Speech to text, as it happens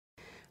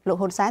លោក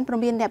ហ៊ុនសែនព្រម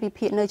មានអ្នកវិ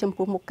ភាគនៅចំ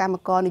ពោះមុខកម្ម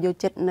ករនយោ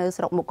ជិតនៅ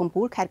ស្រុកមុខកំ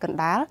ពូលខេត្តកណ្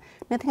ដាល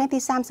នៅថ្ងៃទី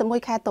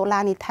31ខែតុលា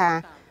នេះថា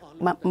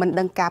មិន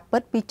ដឹងការពិ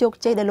តពីជោគ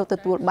ជ័យដែលលោកទ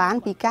ទួលបាន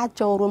ពីការ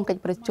ចូលរួមកិច្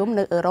ចប្រជុំ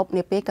នៅអឺរ៉ុប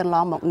នាពេលកន្ល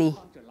ងមកនេះ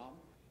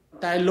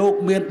តែលោក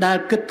មានដែល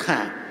គិតថា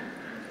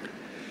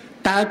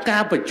តើកា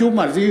រប្រជុំ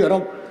អាស៊ីអឺរ៉ុ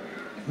ប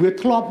វា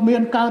ធ្លាប់មា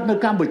នកើតនៅ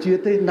កម្ពុជា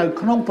ទេនៅ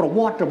ក្នុងប្រវ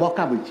ត្តិរបស់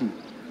កម្ពុជា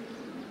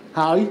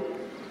ហើយ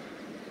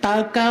តើ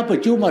ការប្រ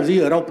ជុំអាស៊ី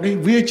អឺរ៉ុបនេះ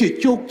វាជា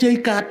ជោគជ័យ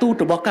ការទូត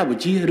របស់កម្ពុ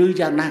ជាឬ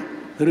យ៉ាងណា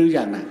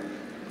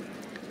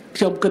ខ្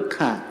ញុំគិត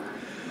ថា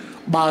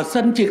បើ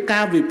សិនជា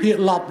ការវិភាគ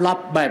លប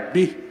បែប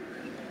នេះ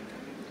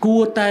គួ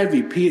រតែ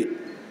វិភាគ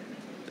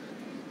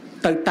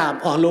ទៅតាម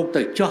អស់លោក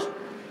ទៅចោះ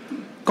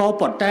ក៏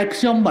ប៉ុន្តែ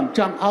ខ្ញុំមិនច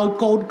ង់ឲ្យ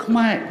កូនខ្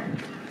មែរ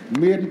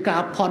មានកា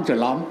រភ័ន្តច្រ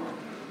ឡំ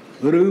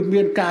ឬ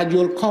មានការយ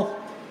ល់ខុស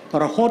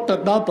រហូតទៅ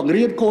ដល់បង្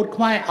រៀនកូន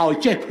ខ្មែរឲ្យ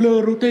ចេះភ្លើ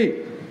នោះទេ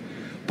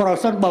ប្រ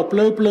សិនបើភ្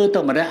លើ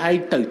តែម្នាក់ឯង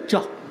ទៅ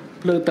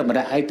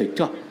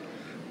ចោះ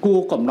គួរ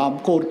កំណំ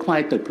កូនខ្មែ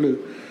រទៅភ្លើ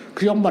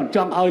ខ្ញុំមិនច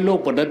ង់ឲ្យលោក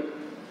បណ្ឌិត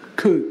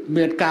គឺ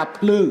មានការ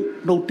ភ្លើ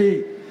នោះទេ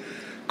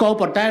ក៏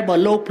ប៉ុន្តែបើ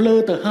លោកភ្លើ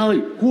ទៅហើយ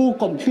គួរ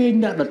កំទាញ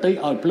អ្នកដទៃ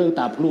ឲ្យភ្លើ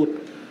តាមខ្លួន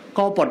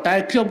ក៏ប៉ុន្តែ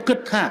ខ្ញុំគិត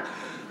ថា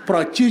ប្រ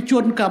ជាជ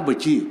នកម្ពុ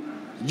ជា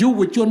យុ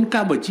វជនក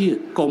ម្ពុជា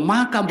កុមា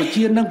រកម្ពុ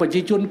ជានិងប្រជា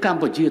ជនក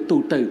ម្ពុជាទូ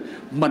ទៅ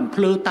មិន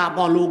ភ្លើតាម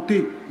អស់លោកទេ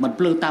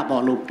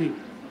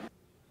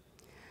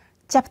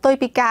ចាប់ផ្ទុយ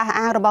ពីការអះ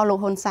អាងរបស់លោក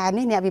ហ៊ុនសែន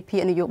នេះអ្នកវិភា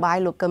គនយោបាយ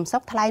លោកកឹមសុ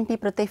ខថ្លែងពី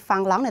ប្រទេសហ្វាំ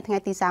ងឡង់នៅថ្ងៃ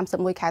ទី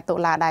31ខែតុ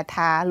លាដែរ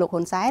ថាលោក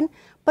ហ៊ុនសែន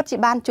ពិតជា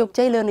បានជោគ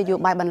ជ័យលើនយោ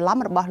បាយបន្លំ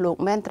របស់លោក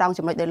មែនត្រង់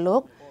ចំណុចដែលលោ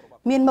ក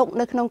មានមុខ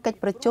នៅក្នុងកិច្ច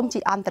ប្រជុំជា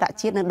អន្តរ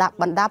ជាតិនៅ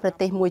បណ្ដាប្រ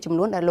ទេសមួយចំ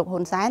នួនដែលលោកហ៊ុ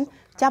នសែន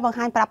ចាស់បង្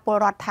ហាញប្រាប់ពល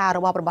រដ្ឋថារ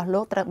បបរបស់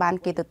លោកត្រូវបាន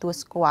គេទទួល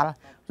ស្គាល់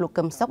លោក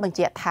កឹមសុខបញ្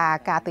ជាក់ថា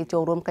ការទៅចូ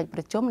លរួមកិច្ចប្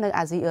រជុំនៅ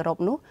អាស៊ីអឺរ៉ុប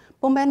នោះ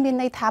ពុំមែនមាន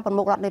ន័យថាប្រ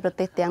មុខរដ្ឋនៃប្រ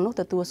ទេសទាំងនោះ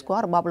ទទួលស្គា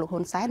ល់របបលោក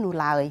ហ៊ុនសែននោះ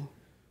ឡើយ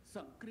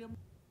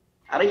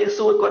អានេះយើង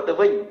សួរគាត់ទៅ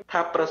វិញ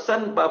ថាប្រសិន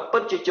បើពិ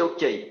តជាជោគ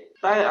ជ័យ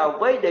តើអ្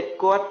វីដែល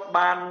គាត់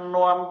បាន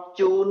នាំ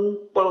ជូន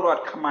ពលរ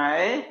ដ្ឋខ្មែ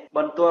រប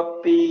ន្ទាប់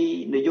ពី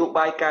នយោ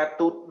បាយការ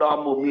ទូតដ៏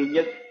មមា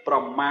ញឹកប្រ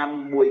មាណ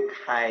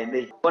1ខែ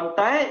នេះប៉ុន្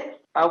តែ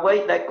អ្វី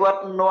ដែលគា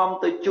ត់នាំ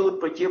ទៅជូន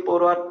ប្រជាពល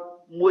រដ្ឋ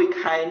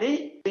1ខែនេះ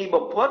ទី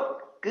បំផុត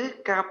គឺ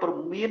ការព្រ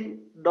មាន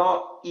ដក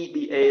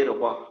EBA រ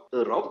បស់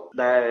អឺរ៉ុប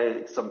ដែល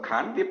សំខា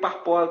ន់វាប៉ះ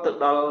ពាល់ទៅ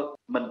ដល់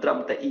មិនត្រឹម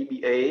តែ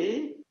EBA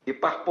វា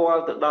ប៉ះពា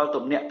ល់ទៅដល់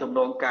ទំនាក់ទំន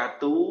ងការ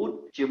ទូត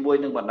ជាមួយ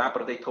នឹងបណ្ដា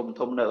ប្រទេស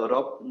ធំនៅអឺ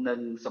រ៉ុបនិង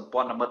សម្ព័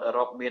ន្ធមិត្តអឺ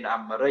រ៉ុបមានអា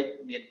មេរិក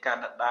មានកា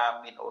ណាដា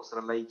មានអូស្ត្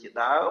រាលីជា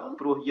ដើម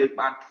ព្រោះយើង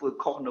បានធ្វើ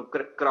ខុសនៅក្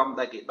រឹតក្រម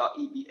ដែលគេដក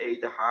EBA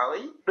ទៅហើយ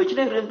ដូច្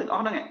នេះរឿងទាំងអ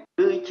ស់ហ្នឹង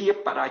គឺជា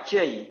បរា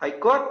ជ័យហើយ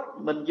គាត់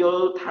មិនយ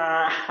ល់ថា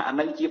អា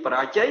នឹងជាប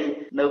រាជ័យ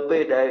នៅពេ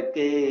លដែល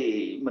គេ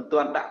មិន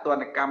ទាន់ដាក់ទ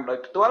ណ្ឌកម្មដោយ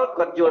ផ្ទាល់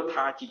គាត់យល់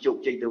ថាជាជោគ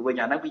ជ័យទៅវិញ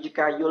អាហ្នឹងវាជា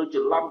ការយល់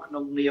ច្រឡំក្នុ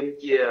ងនាម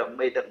ជា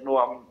មេដឹក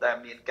នាំដែល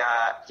មានកា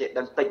រចេះ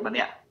ដឹងតិចម្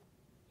នាក់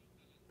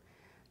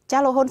ចា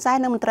លោកហ៊ុនសែន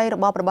និងមន្ត្រីរ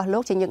បបរបស់លោ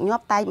កជាញឹកញា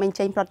ប់តែងបញ្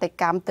ចេញប្រតិ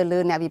កម្មទៅលើ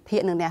អ្នកវិភា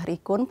គនិងអ្នករិះ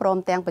គន់ព្រម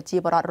ទាំងប្រជា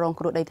ពលរដ្ឋរង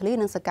គ្រោះដីធ្លី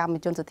និងសកម្ម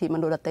ជនសិទ្ធិម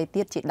នុស្សដទៃ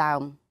ទៀតជាដើ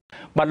ម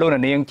បាទលោក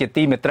នាងជា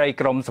ទីមេត្រី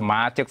ក្រុមស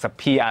មាជិកស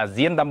ភាអា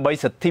ស៊ានដើម្បី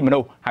សិទ្ធិមនុ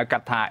ស្សហៅកា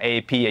ត់ថា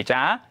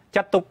APHR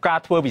ចាត់ទុកការ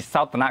ធ្វើវិ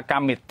សោធនក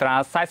ម្មមាត្រា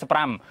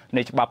45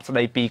នៃច្បាប់ស្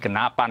តីពីគ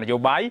ណៈបញ្ញនយោ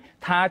បាយ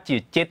ថាជា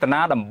ចេតនា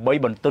ដើម្បី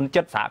បន្ទន់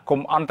ចិត្តសហគម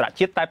ន៍អន្តរ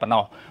ជាតិតែប៉ុណ្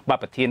ណោះបាទ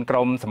ប្រធានក្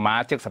រុមសមា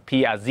ជិកសភា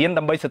អាស៊ាន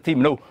ដើម្បីសិទ្ធិ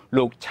មនុស្ស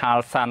លោក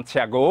Charles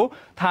Santiago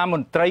ថាម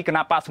ន្ត្រីគ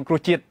ណៈបក្សសង្គ្រោះ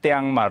ជាតិទាំ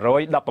ង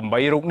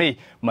118រូបនេះ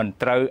មិន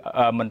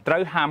ត្រូ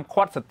វហាម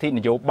ឃាត់សិទ្ធិន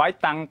យោបាយ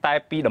តាំងតែ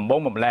ពីដំបូង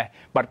មកម្លេះ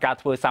បាទការ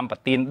ធ្វើសម្ប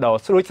ទានដ៏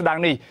ស្រួយស្ដាង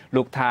នេះ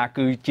លោកថា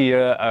គឺជា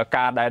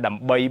ការដែលដើ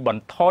ម្បីប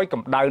ន្ថយក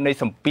ម្ដៅនៃ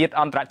សម្ពាធ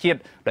អន្តរជាតិ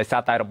ដោយសា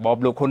រតែរបប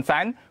លោកហ៊ុនសែ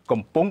ន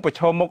កំពុងប្រ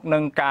ឈមមុខនឹ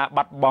ងការ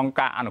បាត់បង់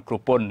ការអនុគ្រោះ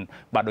ពន្ធ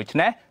បាទដូច្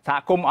នេះសហ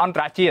គមន៍អន្ត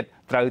រជាតិ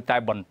ត្រូវតែ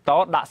បន្ត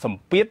ដាក់ស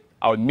ម្ពាធ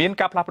ឲ្យមាន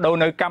ការផ្លាស់ប្ដូរ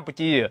នៅកម្ពុ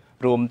ជា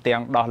រួមទាំ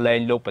ងដោះលែង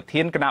លោកប្រ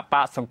ធានគណៈប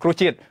ក្សសង្គ្រោះ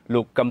ជាតិ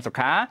លោកកឹមសុ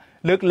ខា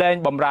លើកលែង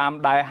បំរាម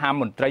ដែលហាម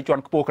មន្ត្រីជា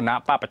ន់ខ្ពស់គណៈ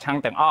បកប្រឆាំង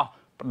ទាំងអស់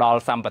ផ្ដល់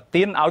សម្ប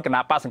ទានឲ្យគណៈ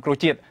បក្សសង្គ្រោះ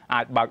ជាតិ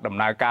អាចបើកដំ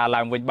ណើរការ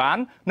ឡើងវិញបាន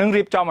និង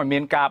រៀបចំឲ្យមា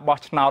នការបោះ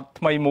ឆ្នោត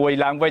ថ្មីមួយ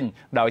ឡើងវិញ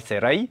ដោយសេ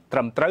រីត្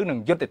រឹមត្រូវនិង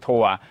យុត្តិធ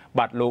ម៌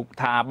បាទលោក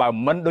ថាបើ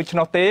មិនដូច្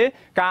នោះទេ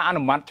ការអ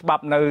នុម័តច្បា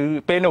ប់នៅ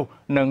ពេលនោះ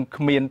នឹង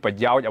គ្មានប្រ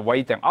យោជន៍អ្វី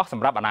ទាំងអស់ស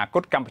ម្រាប់អនាគ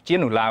តកម្ពុជា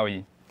នោះឡើយ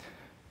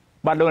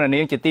បាទលោក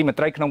នាងជាទីមេ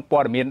ត្រីក្នុងព័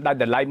ត៌មានដាច់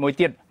ដライមួយ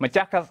ទៀតម្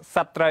ចាស់ក្ស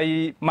ត្រី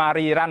ម៉ា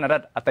រីរ៉ាណារិ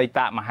តអតីត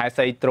មហេ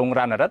សីទ្រង់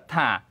រ៉ាណារិត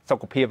ថាសុ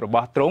ខភាពរប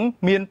ស់ទ្រង់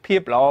មានភា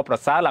ពល្អប្រ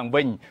សើរឡើង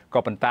វិញក៏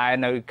ប៉ុន្តែ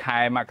នៅខែ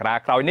មករា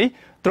ក្រោយនេះ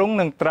ទ្រង់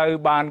នឹងត្រូវ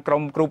បានក្រុ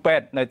មគ្រូពេ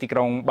ទ្យនៅទីក្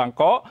រុងបាង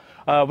កក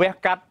វះ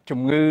កាត់ជំ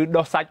ងឺ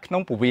ដុសសាច់ក្នុ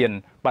ងពោះវៀន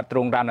បាទទ្រ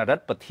ង់រ៉ាណារិត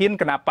ប្រធាន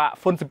គណៈបក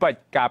ហ្វុនស៊ិបិច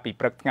កាលពី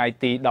ព្រឹកថ្ងៃ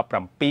ទី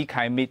17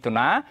ខែមិថុ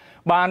នា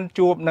បាន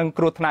ជួបនឹង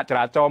គ្រោះថ្នាក់ច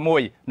រាចរណ៍មួ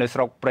យនៅស្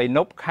រុកព្រៃន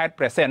ប់ខេត្ត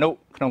ព្រះសីហនុ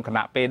ក្នុងគ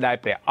ណៈពេលដែល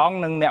ព្រះអង្គ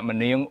និងអ្នកម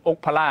នាងអុក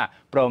ផាឡា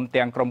ព្រម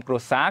ទាំងក្រុមគ្រួ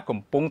សារកំ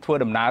ពុងធ្វើ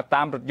ដំណើរ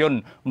តាមរថយន្ត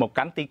មក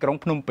កាន់ទីក្រុង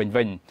ភ្នំពេញ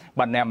វិញ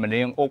បាទអ្នកម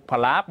នាងអុកផា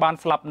ឡាបាន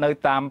ស្លាប់នៅ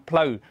តាមផ្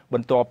លូវប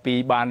ន្ទាប់ពី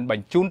បានប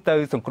ញ្ជូនទៅ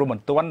សង្គ្រោះប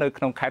ន្ទាន់នៅ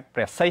ក្នុងខេត្តព្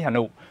រះសីហ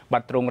នុបា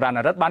ទទ្រង់រ៉ា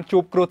ណារិតបានជួ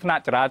បគ្រោះថ្នា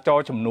ក់ចរាចរ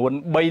ណ៍ចំនួន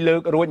3លើ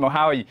ករួចមក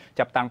ហើយ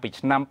ចាប់តាំងពី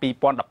ឆ្នាំ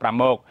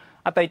2015មក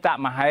អតីត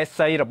មហេ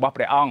សីរបស់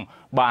ព្រះអង្គ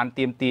បាន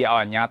ទាមទារឲ្យ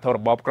អាជ្ញាធររ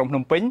បបក្រុងភ្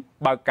នំពេញ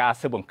បើកការ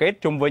ស៊ើបអង្កេត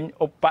ជុំវិញ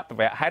ឧបទ្ទ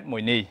វហេតុមួ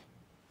យនេះ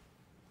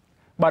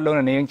បាទលោក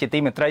នាងជាទី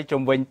មេត្រី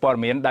ជុំវិញព័ត៌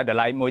មានដែលដ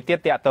ライមួយទៀត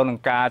ទាក់ទងនឹង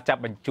ការចា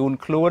ប់បញ្ជូន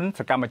ខ្លួន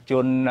សកម្មជ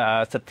ន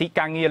សិទ្ធិ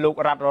ការងារលោក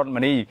រ៉ាត់រតម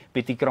នី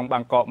ពីទីក្រុងបា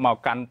ងកកមក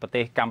កាន់ប្រ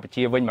ទេសកម្ពុ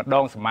ជាវិញម្ដ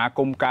ងសមាគ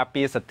មការ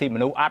ពារសិទ្ធិម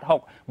នុស្សអាត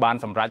6បាន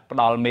សម្រេចផ្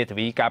ដល់មេធា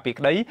វីការពារ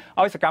ក្តី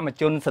ឲ្យសកម្ម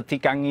ជនសិទ្ធិ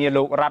ការងារ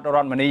លោករ៉ាត់រ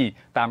តមនី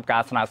តាមកា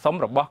រស្នើសុំ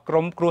របស់ក្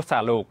រុមគ្រួសា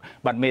រលោក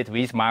បាទមេធា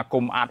វីសមាគ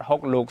មអាត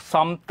6លោក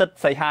សំទិត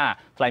សីហា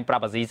ថ្លែងប្រា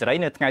ប់អាស៊ីសេរី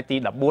នៅថ្ងៃទី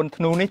14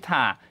ធ្នូនេះ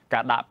ថាកា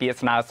រដាក់ពាក្យ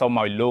ស្នើសុំ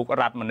ឲ្យលោក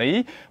រតមនី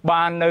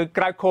បាននៅ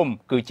ក្រៅឃុំ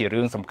គឺជា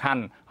រឿងសំខា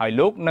ន់ហើយ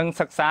លោកនឹង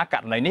សិក្សាក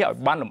រណីនេះឲ្យ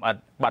បានលម្អិត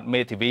បាត់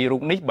មេធាវីរូ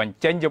បនេះបញ្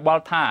ចេញយោប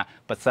ល់ថា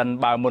ប៉ះសិន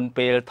បើមុន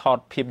ពេលថត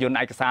ភាពយន្ត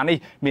ឯកសារនេះ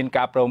មាន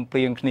ការព្រមព្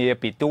រៀងគ្នា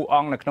ពីតួអ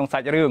ង្គនៅក្នុងសា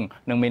ច់រឿង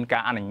និងមានកា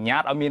រអនុញ្ញា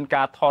តឲ្យមាន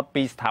ការថត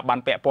ពីស្ថាប័ន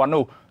ពាក់ព័ន្ធ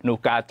នោះ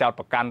ការចោទ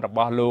ប្រកាន់រប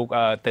ស់លោក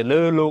ទៅ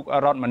លើលោក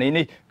រតមនី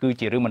នេះគឺ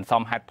ជារឿងមិនស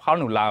មហេតុផល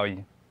នោះឡើយ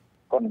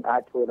còn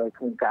ai thua rồi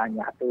không cả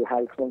nhà từ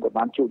hai không có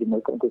bán chủ thì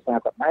mới cũng cứ xa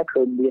còn ai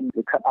khơi liên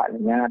thì khất ở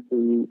nhà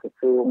thì cái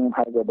phương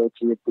hay là đôi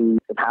chia thì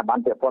thả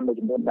bán tiệm con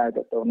mình bên đây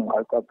để tôi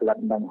nói có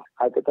lần bằng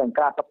hay cái phần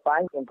ca cấp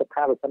phái nhưng cái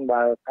tha về sân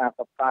bờ ca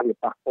cấp phái thì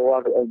bạc po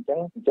rồi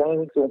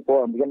chẳng xung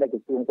po mình đây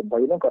cái xung cũng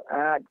vậy nó còn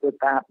ai cái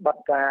ta bắt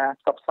ca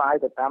cấp phái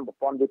để tam một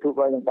con đi thu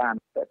với những bàn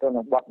để tôi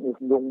nói bắt những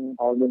lung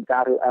ở những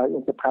ca rồi ở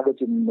những cái tha đôi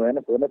chừng mới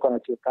nó nó còn là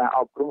chuyện ca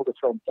ở cũng cái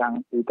sông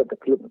trăng thì cái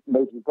thực hiện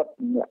đây thì vẫn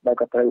đây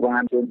có thời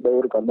gian trên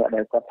đôi còn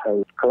đây có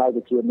thờiខ្លាយ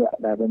ទៅជាអ្នក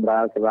ដែលបម្រើ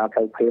សេវាផ្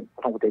លូវភេទ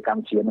ក្នុងប្រទេសក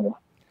ម្ពុជានោះ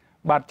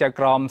បាទចៅ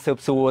ក្រមស៊ើប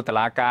សួរតុ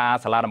លាការ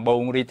សាលាដំប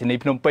ងរាជធានី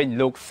ភ្នំពេញ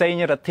លោកសេ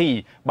ងរទ្ធី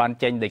បាន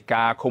ចេញដី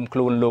កាឃុំខ្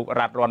លួនលោក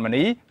រ៉ាត់រតម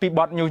នីពីប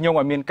ទញុះញង់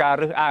ឲ្យមានការ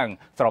រើសអើង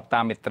ស្របតា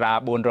មមាត្រា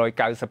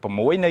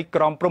496នៃ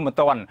ក្រមព្រហ្ម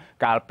ទណ្ឌ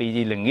កាលពី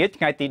ល្ងាច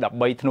ថ្ងៃទី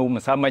13ធ្នូ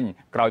ម្សិលមិញ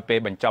ក្រោយពេល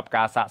បញ្ចប់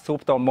ការសាកសួរ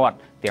ផ្ទាល់មាត់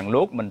ទាំង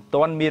លោកមិន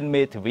ទាន់មាន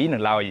មេធាវីនៅ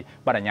ឡើយ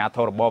បាទអាជ្ញាធ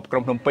ររបបក្រុ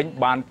ងភ្នំពេញ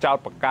បានចោទ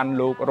ប្រកាន់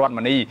លោករតម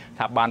នី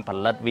ថាបានផ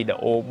លិតវីដេ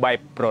អូបែប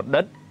ប្រ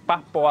ឌិត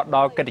ប៉ះពាល់ដ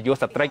ល់កិត្តិយ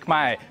សស្ត្រីខ្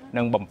មែរ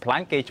និងបំផ្លា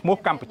ញកេរ្តិ៍ឈ្មោះ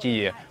កម្ពុជា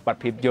បាទ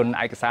ភាពយន្ត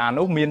ឯកសារ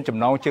នោះមានចំ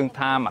ណងជើង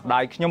ថាម្ដា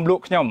យខ្ញុំល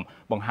ក់ខ្ញុំ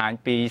បង្ហាញ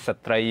ពីស្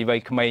ត្រីវ័យ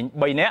ក្មេង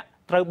3នាក់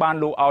ត្រូវបាន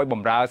លក់ឲ្យប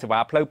ម្រើសេវា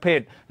ផ្លូវភេទ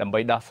ដើម្បី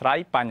ដោះស្រាយ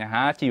បញ្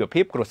ហាជីវ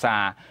ភាពគ្រួសា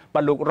រ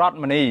បាទលោករត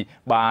មនី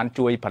បាន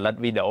ជួយផលិត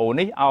វីដេអូ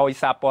នេះឲ្យ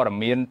សារព័ត៌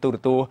មានទូរ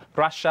ទស្សន៍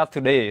Russia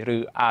Today ឬ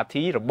RT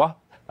របស់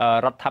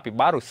រដ្ឋាភិ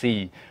បាលរុស្ស៊ី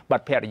បា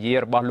ត់ភរិយា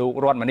របស់លោក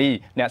រតមនី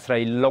អ្នកស្រី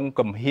លង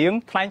កំហៀង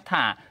ថ្លែង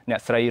ថាអ្នក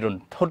ស្រីរ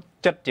ន្ធត់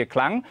ចិត្តជាខ្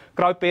លាំង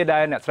ក្រោយពេលដែ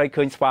លអ្នកស្រី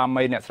ឃើញស្វា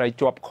មីអ្នកស្រី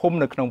ជាប់ឃុំ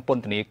នៅក្នុងព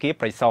ន្ធនាគារ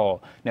ព្រៃសរ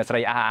អ្នកស្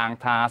រីអះអាង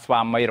ថាស្វា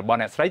មីរបស់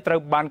អ្នកស្រីត្រូវ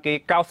បានគេ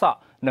កោសក់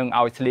និង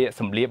ឲ្យស្លៀក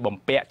សម្លៀកបំ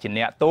ពាក់ជា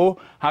អ្នកទោស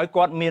ហើយ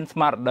គាត់មានស្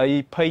មារតី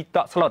ភ័យត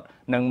ក់ស្លុត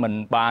និងមិន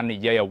បាននិ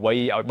យាយអ្វី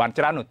ឲ្យបាន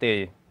ច្រើននោះទេ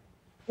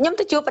ខ្ញុំ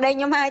ទៅជួបប្តី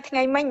ខ្ញុំហើយថ្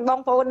ងៃមិញបង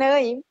ប្អូនអើ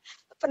យ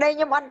ប្តី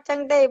ខ្ញុំអត់ចឹង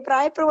ទេប្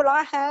រែព្រោះឡោះ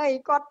ហើយ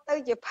គាត់ទៅ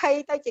ជាភ័យ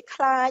ទៅជា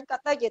ខ្លាចគា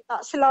ត់ទៅជាត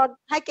ក់ស្លុត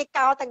ហើយគេ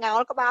កោតងោ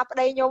លក្បាលប្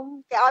តីខ្ញុំ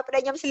គេឲ្យប្តី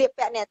ខ្ញុំស្លៀក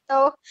ពាក់អ្នក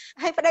ទោស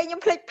ហើយប្តីខ្ញុំ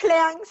ភ្លេចភ្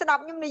លាំងស្ដា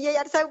ប់ខ្ញុំនិយាយ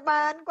អត់សូវ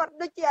បានគាត់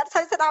ដូចជាអត់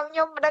សូវស្ដាប់ខ្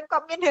ញុំមិនដឹងគា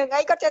ត់មានរឿង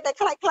អីគាត់ចេះតែ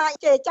ខ្លាច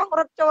ចេះចង់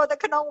រត់ចូលទៅ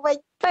ក្នុងវិញ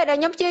ពេលដែល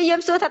ខ្ញុំព្យាយា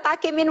មសួរថាតើ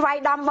គេមានវាយ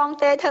ដំបង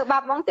ទេធ្វើបា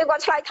បបងទេគា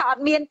ត់ឆ្លើយថាអ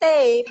ត់មានទេ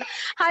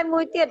ហើយមួ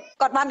យទៀត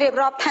គាត់បានរៀប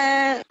រាប់ថា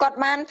គាត់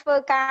បានធ្វើ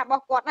ការរប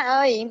ស់គាត់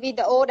ហើយវី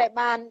ដេអូដែល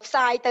បានផ្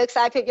សាយទៅខ្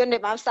សែភាពយន្តដែ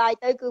លបានផ្សាយ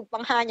ទៅគឺប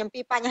ង្ហាញអំ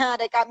ពីបញ្ហា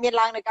ដែលកើតមាន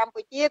ឡើងនៅកម្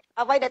ពុជា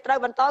អ្វីដែលត្រូវ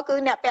បន្តគឺ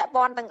អ្នកពាក់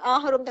ព័ន្ធទាំងអ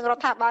ស់រួមទាំងរ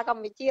ដ្ឋាភិបាលក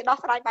ម្ពុជាដោះ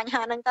ស្រាយបញ្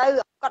ហាហ្នឹងទៅ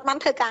គាត់បាន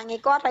ធ្វើការងារ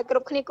គាត់ហើយគ្រ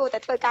ប់គ្នាគួរតែ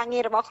ធ្វើការងា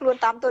ររបស់ខ្លួន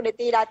តាមតួនា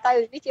ទីដែរទៅ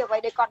នេះជាអ្វី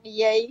ដែលគាត់និ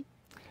យាយ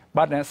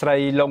បាទអ្នកស្រី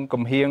លង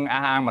កំហៀង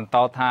អះអាងបន្ត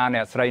ថាអ្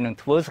នកស្រីនឹង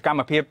ធ្វើសកម្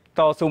មភាព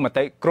តស៊ូម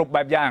តិគ្រប់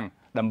បែបយ៉ាង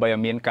ដើម្បីឲ្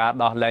យមានការ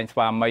ដោះលែងស្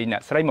វាមីអ្ន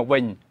កស្រីមកវិ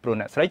ញព្រោះ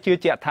អ្នកស្រីជឿ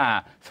ជាក់ថា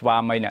ស្វា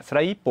មីអ្នកស្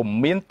រីពុំ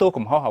មានទោស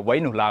កំហុសអ្វី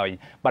នោះឡើយ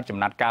បាទចំ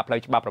ណាត់ការផ្លូវ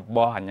ច្បាប់រប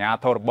ស់អាជ្ញា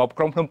ធររបប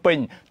ក្រុងភ្នំពេញ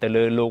ទៅ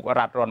លើលោក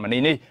រ៉ាត់រតមនី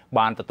នេះ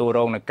បានទទួលរ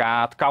ងនឹងកា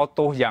រថ្កោល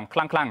ទោសយ៉ាងខ្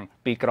លាំង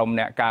ពីក្រុម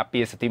អ្នកការ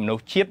ពារសិទ្ធិមនុ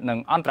ស្សជាតិនិង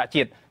អន្តរ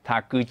ជាតិថា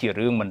គឺជា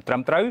រឿងមិនត្រឹ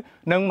មត្រូវ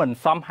និងមិន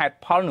សមហេតុ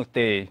ផលនោះ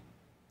ទេ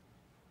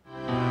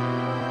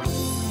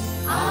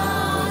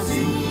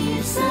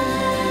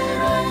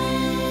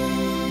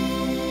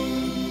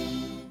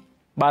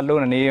បាទលោក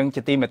នាង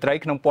ជាទីមេត្រី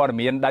ក្នុងព័ត៌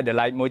មានដែលដ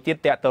ライមួយទៀត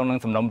តាក់ទងនឹង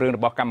សំណុំរឿងរ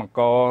បស់កម្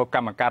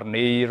មការ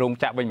នីរោង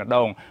ចក្រវិញម្ដ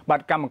ងបា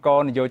ទកម្មក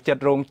រនយោជិត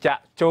រោងចក្រ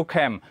ជូ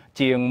ខេម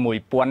ជាង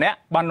 1000 នាក់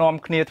បាននាំ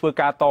គ្នាធ្វើ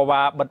ការត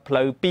វ៉ាបិទផ្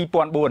លូវ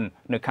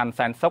2004នៅខណ្ឌ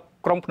សែនសុខ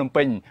ក្រុងភ្នំ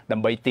ពេញដើ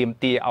ម្បីទាម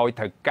ទារឲ្យ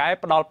ថៅកែ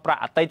ផ្ដល់ប្រា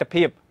ក់អតីត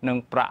ភាពនិង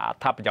ប្រាក់អ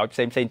ត្ថប្រយោជន៍ផ្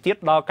សេងៗទៀត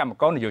ដល់កម្ម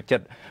ករនយោជិ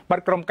តបាទ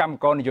ក្រុមកម្ម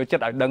ករនយោជិត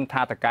ឲ្យដឹង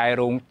ថាថៅកែ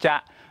រោងចក្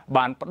រ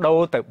បានបដូរ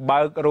ទៅ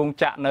បើករោង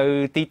ចក្រនៅ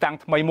ទីតាំង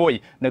ថ្មីមួយ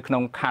នៅក្នុ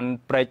ងខណ្ឌ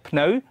ព្រែកភ្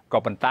នៅក៏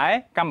ប៉ុន្តែ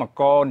កម្ម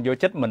ករនយោ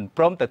ជិតមិន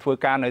ព្រមទៅធ្វើ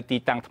ការនៅទី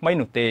តាំងថ្មី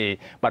នោះទេ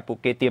បាទពួក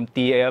គេទាម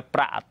ទារប្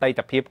រាក់អតី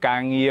តភាពការ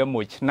ងារ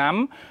មួយឆ្នាំ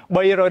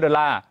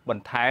$300ប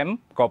ន្ថែម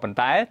ក៏ប៉ុន្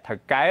តែថៅ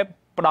កែ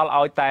ផ្ដល់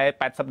ឲ្យតែ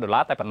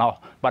$80តែប៉ុណ្ណោះ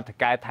បាទថៅ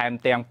កែថែម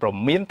ទាំងព្រ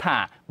មានថា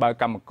បើ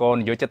កម្មករន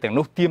យោជិតទាំង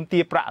នោះទាមទា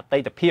រប្រាក់អតី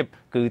តភាព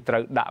គឺត្រូ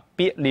វដាក់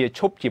ពាក្យលាឈ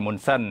ប់ជាមុន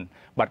សិន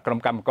បាទក្រុម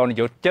កម្មករន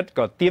យោជិត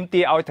ក៏ទាម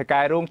ទារឲ្យថៅ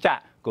កែរោងចក្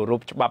រគោរ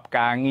ពច្បាប់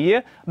ការងារ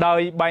ដោយ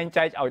បែង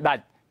ចែកឲ្យដា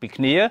ច់ ពី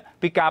គ្នា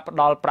ពីការផ្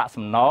ដល់ប្រាក់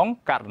សំណង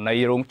ករណី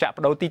រោងចក្រប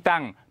ដូរទីតាំ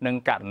ងនិង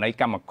ករណី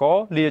កម្មករ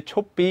លាឈ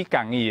ប់ពី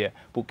ការងារ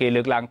ពួកគេ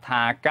លើកឡើង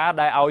ថាការ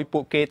ដែលឲ្យពួ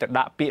កគេទៅ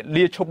ដាក់ពាក្យ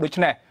លាឈប់ដូច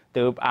នេះ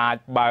ទើបអាច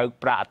បើក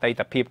ប្រាក់អតី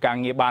តភាពការ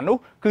ងារបាននោះ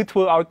គឺធ្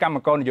វើឲ្យកម្ម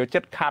ករនិយោជិ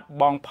តខាត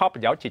បង់ផលប្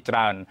រយោជន៍ជាច្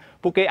រើន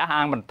ពួកគេអះ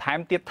អាងបន្ថែម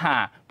ទៀតថា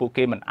ពួក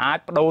គេមិនអាច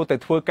បដូរទៅ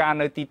ធ្វើការ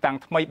នៅទីតាំង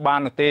ថ្មីបាន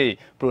នោះទេ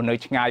ព្រោះនៅ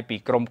ឆ្ងាយពី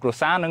ក្រុមគ្រួ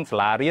សារនិងសា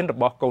លារៀនរ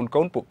បស់កូ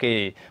នពួកគេ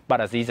បាទ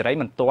អាស៊ីសេរី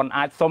មិនទាន់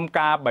អាចសុំ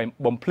ការ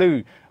បំភ្លឺ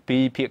ពី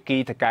ភាគី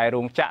ថកែ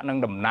រោងចក្រនិង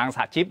តំណាងស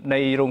ហជីពនៃ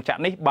រោងចក្រ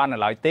នេះបាននៅ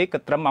ឡើយទេគិ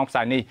តត្រឹមម៉ោងផ្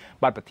សាយនេះ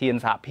បាទប្រធាន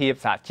សហភាព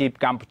សហជីព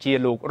កម្ពុជា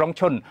លោករង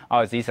ឈុនឲ្យអា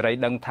ស៊ីសេរី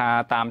ដឹងថា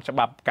តាមច្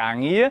បាប់ការ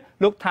ងារ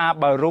លោកថា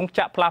បើរោង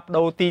ចក្រផ្លាស់ប្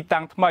ដូរទី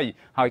តាំងថ្មី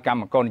ហើយកម្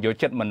មករនិយោ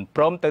ជិតមិន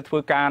ព្រមទៅធ្វើ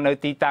ការនៅ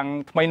ទីតាំង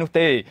ថ្មីនោះ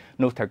ទេ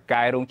នោះថ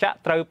កែរោងចក្រ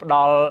ត្រូវផ្ដ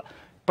ល់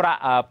ប្រា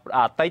ក់អ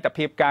តីត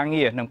ភាពការ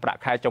ងារនិងប្រាក់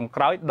ខែចុង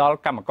ក្រោយដល់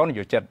កម្មករនិ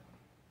យោជិត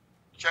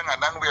ចឹងអា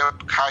ហ្នឹងវា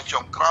ខែចុ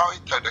ងក្រោយ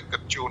ត្រូវតែគិ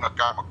តជូនដល់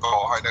កម្មករ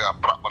ហើយនៅ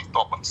ប្រាក់បន្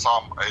ទាប់បន្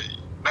សំអី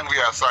នឹងវា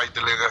អាស្រ័យ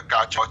ទៅលើ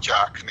ការចរចា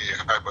គ្នា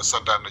ហើយបើសិ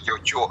នតែនយោ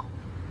ជក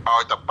ឲ្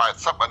យតែ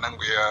80អានឹង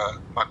វា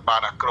មិនបា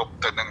នគ្រប់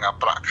ទៅនឹង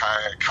ប្រាក់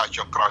ខែ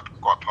ចុងក្រោយ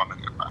គាត់ផងនឹង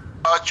បា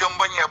ទជុំ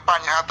វិញប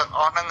ញ្ហាទាំងអ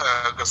ស់ហ្នឹង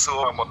ក្រសួ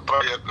ងមន្ត្រី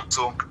ក្រ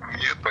សួងការ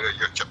ងារត្រូវ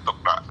យកចិត្តទុក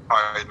ដាក់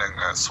ហើយនឹង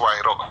ស្វែង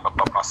រកដំ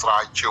ណោះស្រា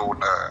យជូ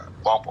ន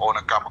បងប្អូន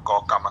កម្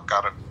មកា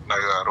រនៅ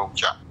រោង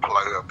ចក្រផ្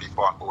លូវ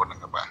2004ហ្នឹ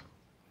ង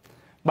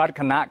បាទ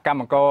គណៈកម្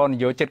មការន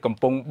យោជិតកំ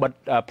ពុងបិទ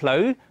ផ្លូ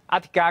វអ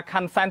ធិការខ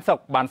ណ្ឌសែនសុខ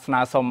បានស្នើ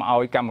សុំឲ្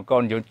យកម្មក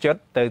រនយោជិត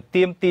ទៅ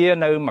ទាមទារ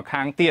នៅម្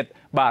ខាងទៀត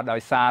បាទដោ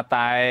យសារ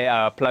តែ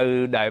ផ្លូវ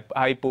ដែល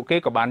ឲ្យពួកគេ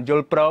ក៏បានយ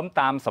ល់ព្រម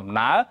តាមសំ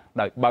ណើ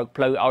ដោយបើក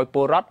ផ្លូវឲ្យព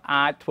លរដ្ឋ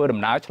អាចធ្វើដំ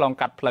ណើរឆ្លង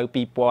កាត់ផ្លូវ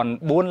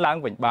2004ឡើង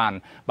វិញបាន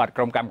បាទ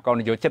ក្រុមកម្មករ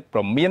នយោជិតព្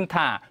រមាន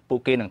ថាពួក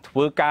គេនឹងធ្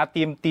វើការ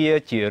ទាមទារ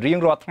ជារៀង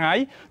រាល់ថ្ងៃ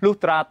លុះ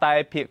ត្រាតែ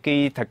ភាគី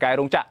ថកែ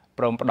រោងចក្រ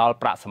ព្រមផ្ដល់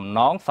ប្រាក់សំណ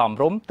ងសម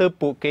រម្យទើប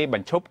ពួកគេប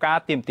ញ្ឈប់ការ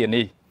ទាមទារ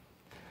នេះ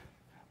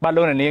បាទ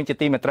លោកនាងជា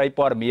ទីមេត្រី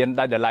ព័ត៌មាន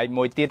ដែលដライ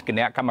មួយទៀតគ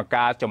ណៈកម្ម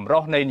ការចម្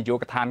រុះនៃនយោបា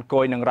យកឋានគ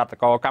យនឹងរដ្ឋ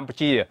កោកម្ពុ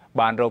ជា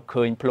បានរក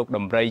ឃើញភ្លុក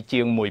ដំរី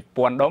ជាង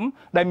 1000 ដុំ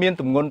ដែលមាន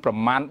ទម្ងន់ប្រ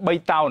មាណ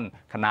 3 តោន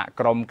គណៈ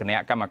ក្រុមគណៈ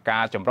កម្មកា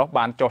រចម្រុះ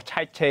បានចុះ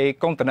ឆែកឆេរ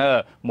កុងតឺន័រ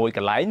មួយក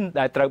ន្លែង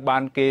ដែលត្រូវបា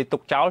នគេទុ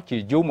កចោលជា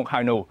យូរមកហើ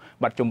យនោះ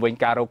បាទជុំវិញ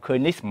ការរកឃើញ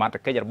នេះសមត្ថ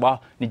កិច្ចរបស់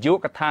នយោបា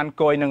យកឋាន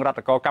គយនឹងរដ្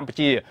ឋកោកម្ពុ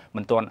ជា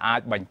មិនទាន់អា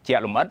ចបញ្ជា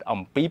ក់លម្អិត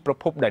អំពីប្រ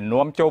ភពដែល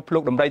នាំចូលភ្លុ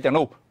កដំរីទាំង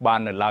នោះបាន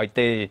នៅឡើយ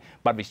ទេ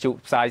បាទវិទ្យុ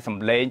ផ្សាយស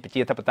ម្លេងប្រ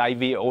ជាធិបតេយ្យ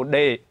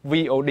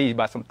VOD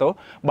បាទសំទោស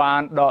បា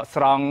នដក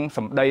ស្រង់ស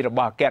ម្ដីរប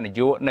ស់អគ្គនា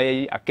យកនៃ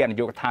អគ្គនា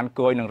យកដ្ឋាន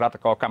គយនឹងរដ្ឋ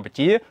កោកម្ពុ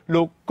ជា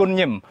លោកគុណ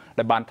ញឹម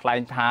ដែលបានថ្លែ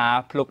ងថា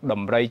ភ្លុក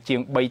ដំរីជាង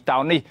 3 តោ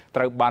ននេះ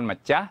ត្រូវបានម្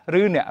ចាស់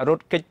ឬអ្នករ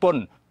ត់គេចពន្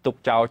ធទុក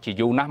ចោលជា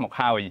យូរណាស់មក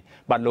ហើយ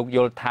បាទលោកយ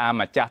ល់ថា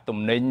ម្ចាស់ទំ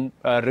និញ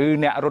ឬ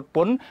អ្នករត់ព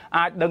ន្ធ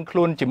អាចដឹងខ្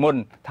លួនជាមុន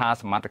ថា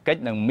សមត្ថកិច្ច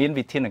នឹងមាន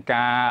វិធាន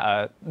ការ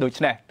ដូច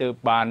នេះទើប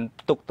បាន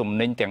ទុកទំ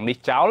និញទាំងនេះ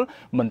ចោល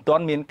មិនទា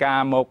ន់មានកា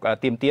រមក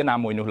ទាមទារណា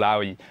មួយនោះឡើ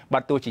យបា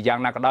ទទោះជាយ៉ាង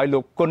ណាក៏ដោយលោ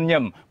កគុណញឹ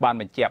មបាន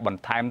បញ្ជាក់ប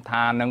ន្ថែម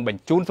ថានឹងប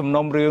ញ្ជូនសំ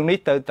ណុំរឿងនេះ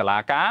ទៅតុលា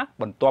ការ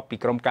បន្ទាប់ពី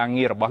ក្រុមការ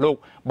ងាររបស់លោក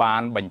បា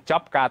នបញ្ច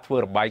ប់ការធ្វើ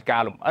របាយកា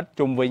រណ៍លម្អិត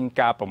ជុំវិញ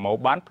ការប្រមូល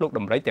បានភ្លុក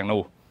ដំរីទាំង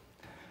នោះ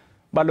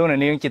បាទលោក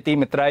នាងជាទី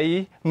មេត្រី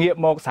ងាក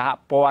មកសហ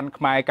ព័ន្ធ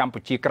ខ្មែរកម្ពុ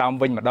ជាក្រោម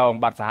វិញម្ដង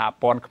បាទសហ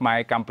ព័ន្ធខ្មែរ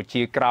កម្ពុ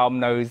ជាក្រោម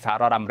នៅសហ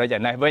រដ្ឋអាមេរិកឯ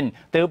នេះវិញ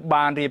ទើប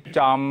បានរៀប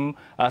ចំ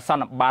ស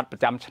ន្និបាតប្រ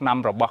ចាំឆ្នាំ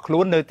របស់ខ្លួ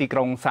ននៅទីក្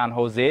រុងសាន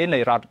ហូសេនៃ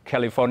រដ្ឋ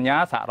California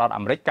សហរដ្ឋ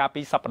អាមេរិកកាល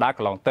ពីសប្តាហ៍ក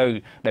ន្លងទៅ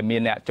ដែលមា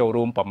នអ្នកចូល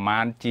រួមប្រមា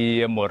ណជា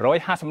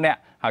150នា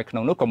ក់ហើយក្នុ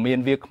ងនោះក៏មាន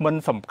វាគ្មិន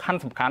សំ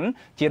ខាន់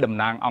ជាតំ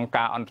ណាងអង្គ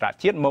ការអន្តរ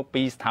ជាតិមក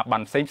ពីស្ថាប័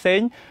នផ្សេ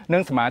ងនិ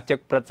ងសមាជិក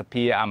ព្រឹទ្ធស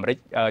ភាអាមេរិក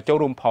ចូល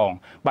រួមផង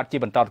បាទជា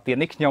បន្តទៅទៀត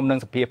នេះខ្ញុំនឹង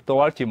សភាផ្ទា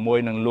ល់ជាមួយ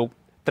នឹងលោក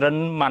ត្រិន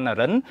ម៉ាណា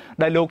រិន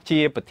ដែលលោកជា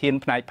ប្រធាន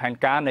ផ្នែកផែន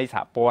ការនៃស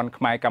ហព័ន្ធ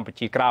ខ្មែរកម្ពុ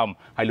ជាក្រោម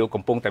ហើយលោក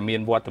កំពុងតែមា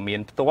នវត្តមាន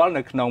ផ្ទាល់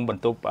នៅក្នុងប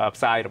ន្ទប់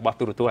ផ្សាយរបស់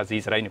ទូរទស្សន៍អាស៊ី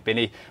សេរីនៅពេល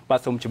នេះបាទ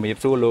សូមជំរាប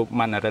សួរលោក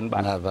ម៉ាណារិនបា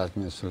ទ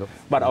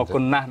បាទអរគុ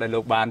ណណាស់ដែលលោ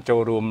កបានចូល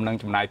រួមនិង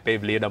ចំណាយពេល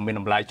វេលាដ៏មាន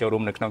តម្លៃចូលរួ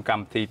មនៅក្នុងកម្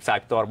មវិធីផ្សាយ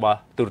ផ្ទាល់របស់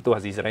ទូរទស្សន៍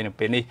អាស៊ីសេរីនៅ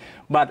ពេលនេះ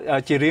បាទ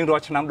ជារៀងរា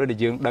ល់ឆ្នាំដូចដែល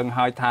យើងដឹង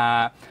ហើយថា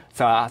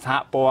សហ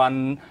ព័ន្ធ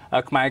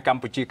ខ្មែរក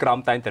ម្ពុជាក្រោម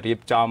តែងតែរៀប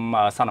ចំ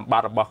សន្និបា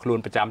តរបស់ខ្លួន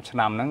ប្រចាំឆ្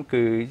នាំហ្នឹង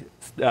គឺ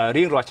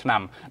រៀងរាល់ឆ្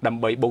នាំដើ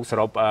ម្បីបូកស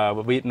រុប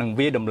នឹង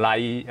វាតម្លៃ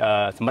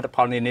សមិទ្ធផ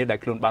លនានាដែល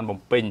ខ្លួនបានបំ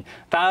ពេញ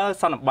តើ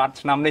សន្និបាត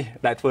ឆ្នាំនេះ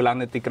ដែលធ្វើឡើង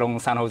នៅទីក្រុង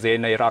សានហូសេ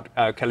នៃរដ្ឋ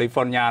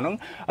California ហ្នឹង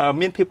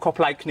មានភាពខុស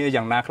ប្លែកគ្នា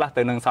យ៉ាងណាខ្លះ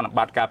ទៅនឹងសន្និ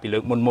បាតកាលពីលើ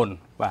កមុន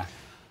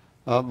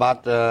បាទ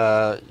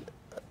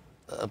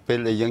ពេល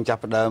ដែលយើងចា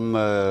ប់ផ្ដើម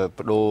ប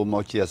ដូរម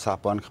កជាសហ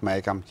ព័ន្ធខ្មែរ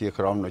កម្ពុជា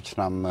ក្រោមនៅឆ្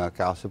នាំ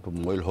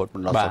96រហូត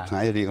ដល់សប្តាហ៍ថ្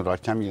ងៃរៀងរា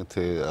ល់ឆ្នាំយើងធ្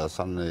វើស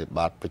ន្និ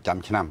បាតប្រចាំ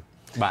ឆ្នាំ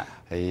បាទ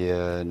ហើយ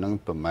នឹង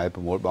ប្រម៉ែប្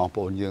រមូលបង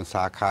ប្អូនយើង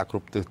សាខាគ្រ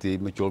ប់ទិសទី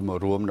មកចូលមក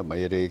រួមដើម្បី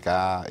រាយកា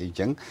រណ៍អី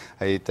ចឹង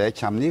ហើយតែ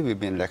ឆ្នាំនេះវា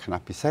មានលក្ខ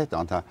ណៈពិសេសត្រ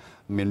ង់ថា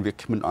មានវា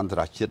គ្មិនអន្ត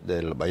រជាតិដែ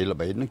លល្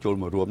បីនឹងចូល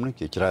មករួមនឹង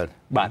ជាច្រើន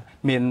បាទ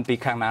មានពី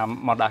ខាងណា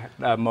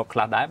មកខ្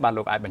លះដែរបាទ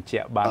លោកអាចបញ្ជា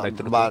ក់បានដោយ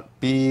ទូទៅបាទ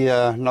ពី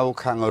នៅ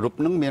ខាងអឺរ៉ុប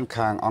នឹងមាន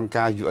ខាងអង្គ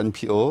ការ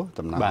UNPO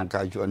តំណាងអង្គ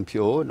ការ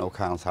UNPO នៅ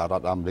ខាងសហរ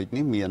ដ្ឋអាមេរិក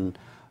នេះមាន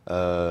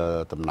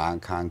តំណាង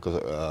ខាង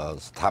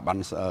ស្ថាប័ន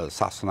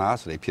សាសនា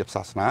សេរីភាព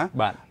សាសនា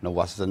នៅ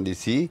Washington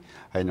DC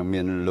ហើយនឹង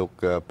មានលោក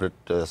ព្រឹទ្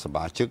ធស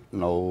មាជិក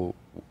នៅ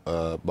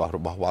រ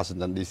បស់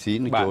Washington DC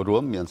នឹងចូលរួ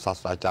មមានសា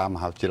ស្ត្រាចារ្យម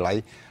ហាវិទ្យាល័យ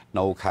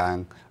នៅខាង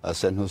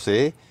San Jose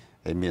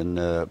ហើយមាន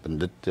បណ្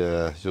ឌិត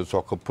យូសូ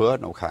ខូភើ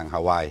នៅខាង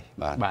Hawaii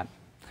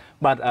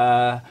បាទ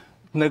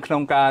នៅក្នុ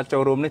ងការចូ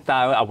លរួមនេះតើ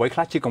អ្វីខ្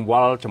លះជាកង្វ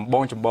ល់ចម្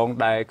បង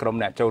ដែលក្រុម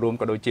អ្នកចូលរួម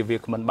ក៏ដូចជាវា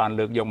គ្មិនបាន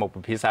លើកយកមក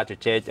ពិភាក្សាជ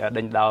ជែក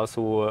ដេញដោល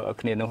សួរ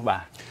គ្នានោះបា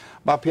ទ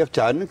ភាព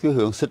ច្រើនគឺ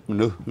រឿងសិទ្ធិម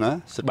នុស្សណា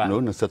សិទ្ធិមនុ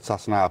ស្សនិងសិទ្ធិសា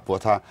សនាព្រោះ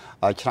ថា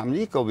ឆ្នាំ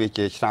នេះក៏វា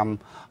ជាឆ្នាំ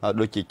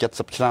ដូចជា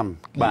70ឆ្នាំ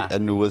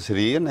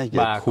anniversary ណាជា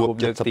ខួប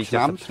70ឆ្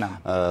នាំ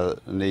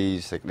នៃ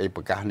សេចក្តី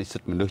ប្រកាសនៃសិ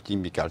ទ្ធិមនុស្សចេញ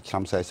ពីកាលឆ្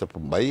នាំ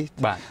48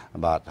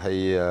បាទហើយ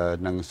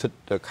នឹងសិទ្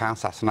ធិខាង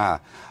សាសនា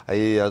ហើ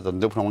យទន្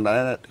ទឹមក្នុង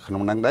ហ្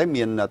នឹងដែរ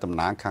មានតំ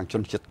ណាងខាងជ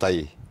នជាតិតៃ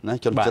ណា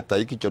ជនជាតិតៃ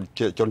គឺជ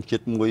នជា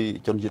តិមួយ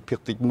ជនជាតិភាគ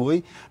តិចមួយ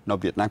នៅ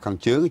វៀតណាមខាង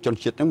ជើងជន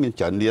ជាតិហ្នឹងមាន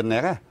ច្រើនលានណា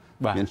ស់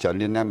មានច្រើន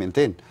លានណាស់មែន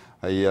ទេ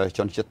ហើយជ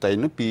នជាតិតៃ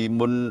នោះពី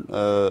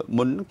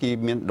មុនគេ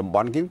មានតំប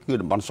ន់គេគឺ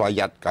តំបន់ស្វ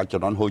យ័តកាលជំ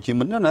នាន់ហូជី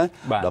មិញណា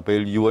ដល់ពេល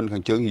យួនខា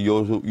ងជើង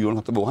យួន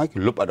ខាងត្បូងហើយគេ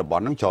លុបឲ្យតំប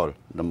ន់ហ្នឹងចូល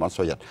តំបន់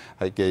ស្វយ័ត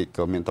ហើយគេ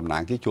ក៏មានតំណា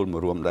ងគេចូលមក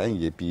រួមដែរនិ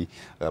យាយពី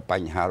ប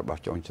ញ្ហារបស់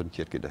ជន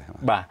ជាតិគេដែរ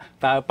បាទ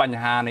តើបញ្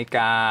ហានៃ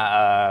ការ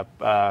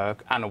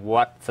អនុវ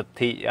ត្តសិទ្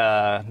ធិ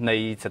នៃ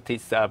សិទ្ធិ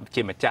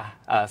ជាម្ចាស់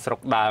ស្រុក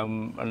ដើម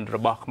រ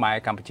បស់ខ្មែរ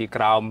កម្ពុជា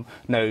ក្រោម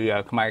នៅ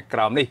ខ្មែរក្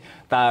រោមនេះ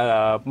តើ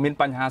មាន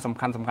បញ្ហាសំ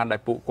ខាន់ដែ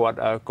លពួកគាត់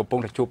កំពុង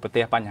តែជួបប្រ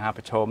ទះបញ្ហា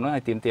ប្រឈមហ្នឹង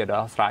ហើយទាមទារដ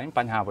ល់ស្រ័យប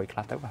ញ្ហាអ្វីខ្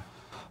លះទៅបាទ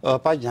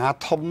បញ្ហា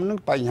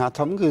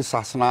ធំគឺ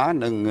សាសនា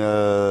និង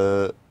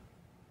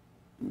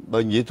បើ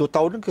និយាយទូ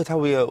ទៅហ្នឹងគឺថា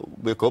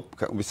វាគ្រប់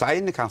វិស័យ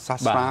នៅខាងសា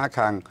សនា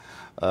ខាង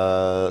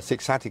សិ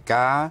ក្សាធិ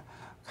ការ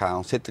ខាង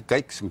សេដ្ឋកិ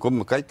ច្ចសង្គម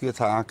គិច្ចគឺ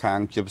ថាខាង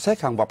ជាពិសេស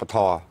ខាងវប្បធ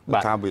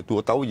ម៌ថាវាទូ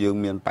ទៅយើង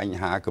មានបញ្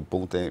ហាកំពុ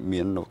ងតែ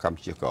មាននៅកម្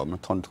ពុជាក្រោម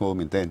ធនធ្ងរ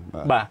មែនទែន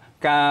បាទ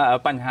ការ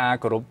បញ្ហា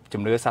គោរព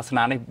ជំនឿសាស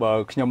នានេះបើ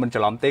ខ្ញុំមិនច្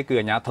រឡំទេគឺ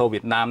អាជ្ញាធរវៀ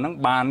តណាមហ្នឹង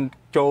បាន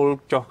ចូល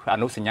ចុះអ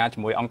នុសញ្ញាជា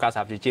មួយអង្គការស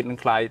ហប្រជាជាតិនឹង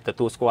ខ្លាយទ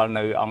ទួលស្គាល់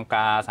នៅអង្គ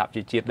ការសហប្រ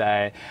ជាជាតិដែ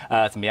ល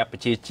សម្រាប់ប្រ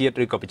ជាជាតិ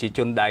ឬក៏ប្រជាជ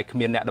នដែលគ្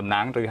មានអ្នកតំ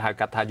ណាងឬហៅ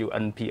កាត់ថា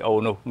UNPO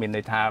នោះមាន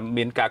ន័យថា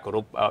មានការគោរ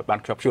ពបាន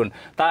ខ្ជាប់ខ្ជួន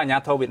តើអាជ្ញា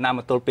ធរវៀតណាមម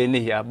កទល់ពេល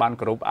នេះបាន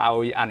គោរព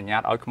ឲ្យអនុញ្ញា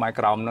តឲ្យខ្មែរ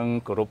ក្រោមនឹង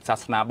គោរពសា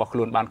សនារបស់ខ្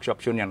លួនបានខ្ជាប់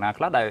ខ្ជួនយ៉ាងណា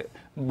ខ្លះដែល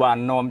បាន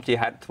នាំជា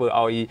ហេតុធ្វើ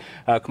ឲ្យ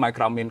ខ្មែរ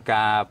ក្រោមមាន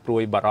ការព្រួ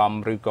យបារម្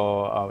ភឬក៏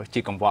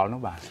ជាកង្វល់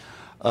នោះបាទ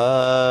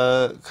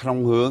ក្នុង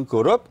រឿងគោ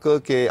រពគឺ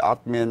គេអ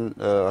ត់មាន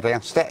រាំ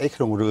ងស្ទះអីក្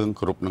នុងរឿង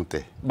គោរពនឹង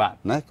ទេបាទ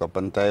ណាក៏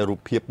ប៉ុន្តែរូប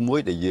ភាពមួយ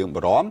ដែលយើង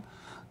បារម្ភ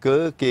គឺ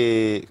គេ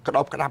ក្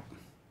តោបក្តាប់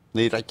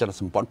នៃរចនា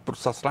សម្ព័ន្ធពុទ្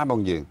ធសាសនារប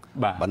ស់យើង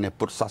បាទនេះ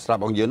ពុទ្ធសាសនារ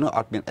បស់យើងនោះអ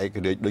ត់មានឯក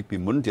រាជ្យដូចពី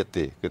មុនទៀត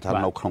ទេគឺថា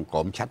នៅក្នុងក្រ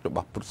មឆ័ត្ររប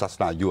ស់ពុទ្ធសាស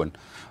នាយួន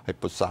ហើយ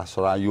ពុទ្ធសាស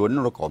នាយួន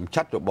នៅក្រម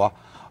ឆ័ត្ររបស់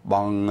ប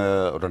ង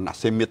រណ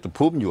សិរ្សមាតុ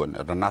ភូមិយួន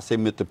រណសិរ្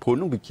សមាតុភូមិ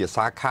នោះវាជា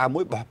សាខាមួ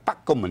យរបស់បក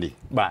កុម្មុយនីស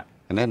បាទ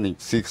នេះ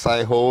ស៊ីខ្សែ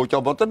ហូចូ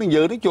លមកទៅនឹង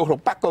យើងនេះចូលក្នុង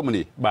បកកុម្មុយ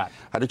នីសបាទ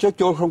ហើយ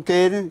ចូលក្នុងគេ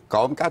នេះក្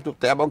រមការទូត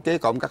តែរបស់គេ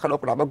ក្រមការក្តោប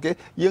ក្តាប់របស់គេ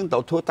យើងត្រូ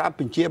វធ្វើតាម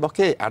បញ្ជារបស់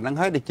គេអាហ្នឹង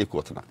ហើយដែលជាគ្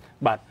រោះថ្នាក់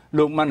បាទ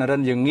លោកម៉ាន់រិ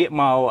នយើងងាក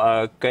មក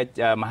កិច្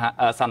ចមហា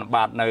សន្និ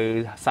បាតនៅ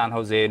សាន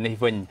ហូសេនេះ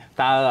វិញ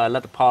តើល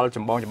ទ្ធផលច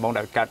ម្បង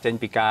ដែលកើតចេញ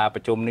ពីការប្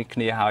រជុំនេះគ្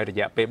នាហើយរ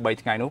យៈពេល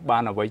3ថ្ងៃនោះបា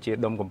នអ្វីជា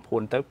ដុំកំភួ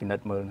នទៅពិនិ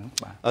ត្យមើលហ្នឹង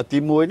បាទទី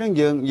1ហ្នឹង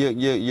យើ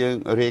ង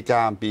រាយកា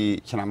រណ៍អំពី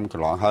ឆ្នាំក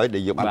ន្លងហើយដែ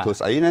លយើងបានធ្វើ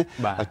ស្អីណា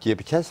ជា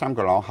ពិសេសឆ្នាំក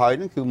ន្លងហើយ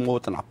ហ្នឹងគឺមោ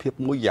ទនភាព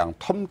មួយយ៉ាង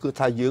ធំគឺ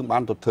ថាយើងបា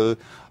នទៅធ្វើ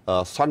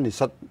សន្និ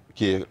សីទ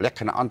ជាលក្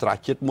ខណៈអន្តរ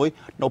ជាតិមួយ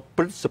នៅ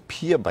ព្រឹទ្ធស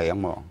ភាបែង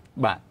មក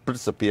បាទព្រឹ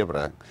ទ្ធសភា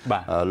បែង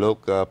លោក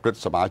ព្រឹទ្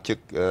ធសមាជិក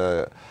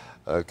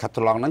កា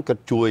ត់ឡងហ្នឹងក៏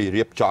ជួយ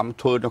រៀបចំ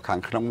ធ្វើនៅខា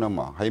ងក្នុងហ្នឹង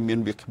មកហើយមាន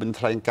វាគ្មិន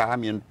ថ្លែងការ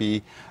ណ៍មានពី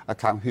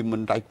ខាង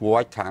Human Rights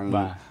Watch ខាង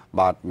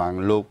បាទមក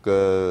លោក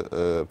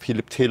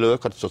Philip Taylor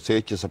គាត់សរសេរ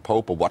ជាសភៅ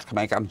ប្រវត្តិខ្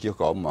មែរកម្ពុជា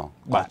ក្រមមក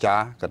អាចា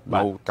រ្យគាត់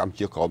នៅកម្ពុ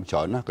ជាក្រមច្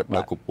រើនណាគាត់នៅ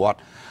គ្រប់វត្ត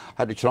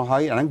ហើយដូច្នោះហើ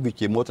យអាហ្នឹងវា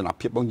ជាមោទន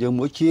ភាពរបស់យើង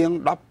មួយជាង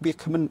10វា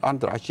គ្មិនអន្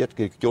តរជាតិ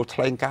គេចូលថ្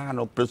លែងការណ៍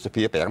នៅព្រឹទ្ធស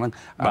ភាប្រាំងហ្នឹង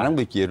អាហ្នឹង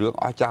វាជារឿង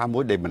អស្ចារ្យមួ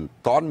យដែលមិន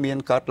តាន់មាន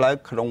កើតឡើង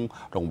ក្នុង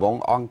រង្វង់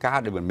អង្គការ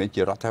ដែលមិនមែន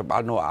ជារដ្ឋាភិបា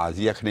លនៅអា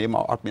ស៊ីអាគ្នេយ៍ម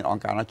កអត់មានអង្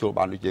គការណាចូល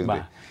បានដូចយើង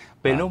ទេ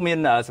ពេលនោះមាន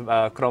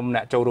ក្រុមអ្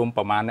នកចូលរួម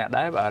ប្រមាណអ្នក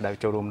ដែរដែល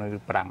ចូលរួមនៅ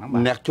ប្រាំងហ្នឹង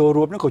អ្នកចូល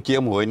រួមហ្នឹងក៏ជា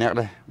100អ្នក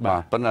ដែរបា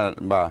ទប៉ុន្តែ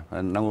បាទ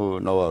នៅ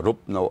អឺរ៉ុប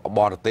នៅ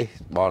បរ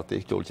ទេស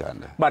ចូលច្រើន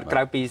ដែរបាទក្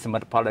រៅពីសមិ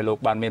ទ្ធផលដែលលោក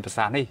បានមានប្រ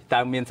សាសន៍នេះតើ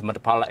មានសមិទ្ធ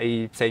ផលអី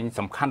ផ្សេង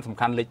សំ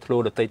ខាន់លេចធ្លោ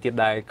ដទៃទៀត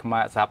ដែលខ្មែ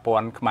រសហព័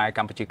ន្ធខ្មែរក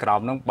ម្ពុជាក្រោម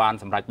ហ្នឹងបាន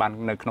សម្រេចបាន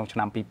នៅក្នុងឆ្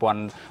នាំ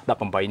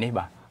2018នេះ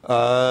បាទ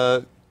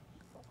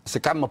ស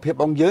កម្មភាពរ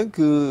បស់យើង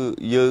គឺ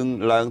យើង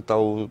ឡើងទៅ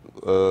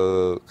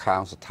ខា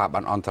ងស្ថាប័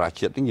នអន្តរ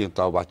ជាតិនេះយើង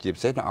ទៅវាជាពិ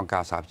សេសនៅអង្គកា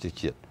រសហប្រជា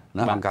ជាតិ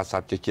ណាអង្គការសហ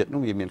ប្រជាជាតិ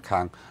នោះវាមាន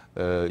ខាង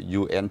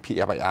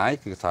UNPFI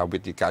គឺថាវេ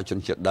ទិកាជន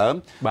ជាតិដើម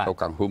ទៅ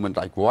ខាង Human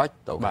Rights Watch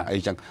ទៅខាងអី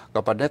ចឹង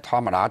ក៏ប៉ុន្តែធ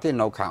ម្មតាទេ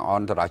នៅខាងអ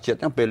ន្តរជាតិ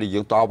ហ្នឹងពេលយើ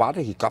ងតវ៉ា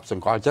ទេគេកប់ស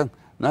ង្កល់ចឹង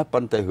ណា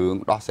ប៉ុន្តែរឿង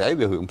ដោះស្រាយ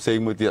វារឿងផ្សេង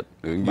មួយទៀត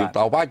រឿងយើងត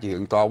វ៉ាជា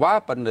រឿងតវ៉ា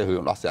ប៉ុន្តែរឿ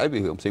ងដោះស្រាយវា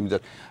រឿងផ្សេងមួយទៀ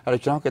តហើយដូ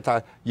ច្នោះគេថា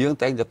យើង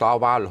តែងតែត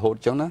វ៉ារហូត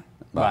ចឹងណា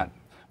បាទ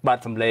បាទ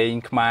សម្លេង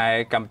ខ្មែរ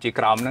កម្ពុជា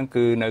ក្រោមហ្នឹង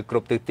គឺនៅគ្រ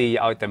ប់ទិសទី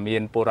ឲ្យតែមា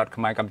នពលរដ្ឋ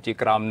ខ្មែរកម្ពុជា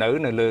ក្រោមនៅ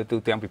លើទូ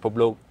ទាំងពិភព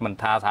លោកមិន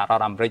ថាសហរ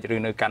ដ្ឋអាមេរិកឬ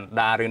នៅកាណា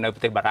ដាឬនៅប្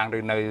រទេសបារាំងឬ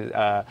នៅ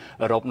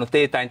អឺរ៉ុបនោះ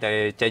ទេតែងតែ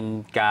ចេញ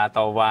ការត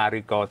វ៉ាឬ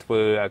ក៏ធ្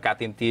វើការ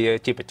ទាមទារ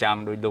ជាប្រចាំ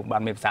ដោយលោកបា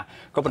នមានប្រសាសន៍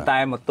ក៏ប៉ុន្តែ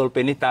មកទល់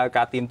ពេលនេះតើ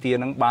ការទាមទារ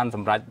ហ្នឹងបានស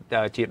ម្រេច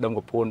ជាដង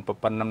កពួន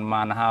ប៉ុណ្ណឹង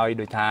បានហើយ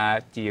ដោយថា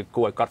ជា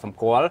គួរឲ្យកត់សម្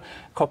គាល់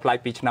ខុសប្លែក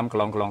ពីឆ្នាំក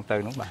ន្លងទៅ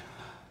នោះបាទ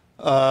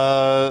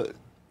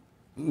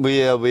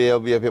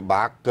វាពិ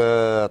បាក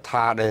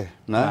ថាដែរ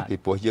ណាពី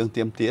ព្រោះយើង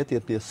ទៀមទា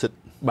សិទ្ធ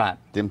បាទ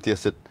ទៀមទា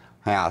សិទ្ធ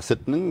ហើយអាសិ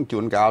ទ្ធហ្នឹងជួ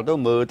នកាលទៅ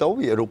មើលទៅ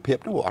វារូបភាព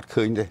ហ្នឹងវាអត់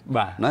ឃើញទេ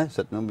ណា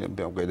សិទ្ធហ្នឹងវា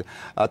គេ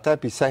តែ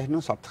ពិសេសហ្នឹ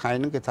ងសប្តាហ៍ថ្ងៃ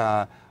ហ្នឹងគេថា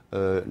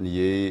និ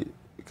យាយ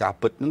ការ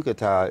ពិតហ្នឹងគឺ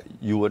ថា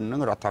យួនហ្នឹ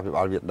ងរដ្ឋាភិ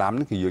បាលវៀតណាមហ្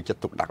នឹងគឺយកចិត្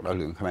តទុកដាក់ដល់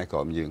រឿងខ្មែរក្រ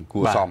មយើង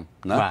គួរសម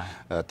ណា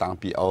តាំង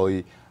ពីឲ្យ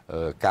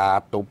ការ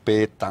ទៅពេ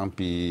ទ្យតាំង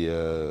ពី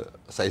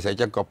ស្អី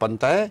ចឹងក៏ប៉ុន្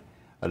តែ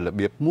រ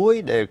បៀបមួយ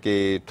ដែលគេ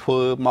ធ្វើ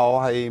មក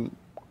ឲ្យ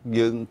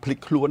យើងភ្លេច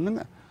ខ្លួនហ្នឹង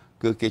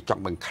គឺគេច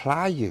ង់បង្ក្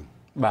លាយយើង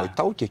ឲ្យ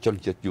ទៅជាជន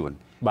ជាតិយួន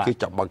គេ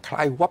ចង់បង្ក្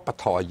លាយវប្ប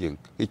ធម៌យើង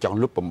គេចង់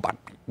លុបបំបាត់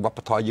វប្ប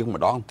ធម៌យើង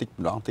ម្ដងតិច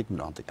ម្ដងអា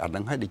ហ្នឹ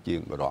ងឲ្យដូចយើ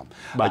ងម្ដង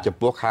ហើយចំ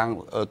ពោះខាង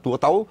ទួ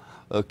ទៅ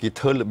គេ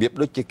ធ្វើរបៀប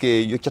ដូចជាគេ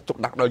យកចិត្តទុក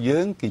ដាក់ដល់យើ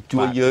ងគេជួ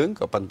យយើង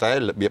ក៏ប៉ុន្តែ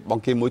របៀបបង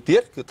គេមួយទៀ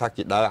តគឺថា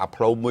គេដើរអា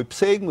ផ្លូវមួយផ្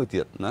សេងមួយ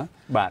ទៀតណា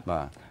បាទ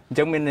អញ្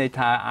ចឹងមានន័យ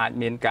ថាអាច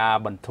មានការ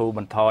បន្ធូរប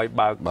ន្ថយ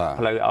បើក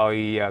ផ្លូវឲ្យ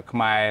ខ្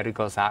មែរឬ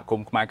ក៏សហគម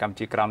ន៍ខ្មែរកម្ពុ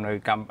ជាក្រោមនៅ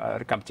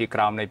កម្ពុជាក្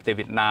រោមនៃប្រទេស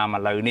វៀតណាមឥ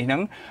ឡូវនេះហ្នឹ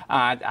ង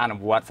អាចអនុ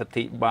វត្តសិទ្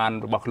ធិបាន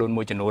របស់ខ្លួន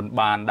មួយចំនួន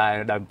បានដែរ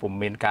ដោយពុំ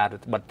មានការ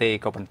បិទទេ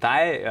ក៏ប៉ុន្តែ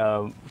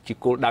ជា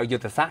គោលដៅយុ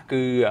ទ្ធសាស្ត្រ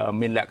គឺ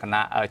មានលក្ខ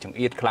ណៈចង្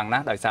អៀតខ្លាំងណា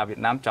ស់ដោយសារវៀត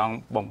ណាមចង់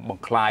ប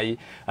ង្ក្លាយ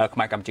ខ្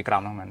មែរកម្ពុជាក្រោ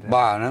មហ្នឹងមែនទេ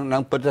បាទហ្នឹ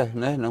ងពិតទេ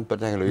ណាហ្នឹងពិត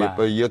ទេ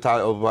បើយើងថា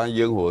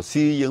យើងរស់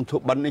ស៊ីយើងធ្វើ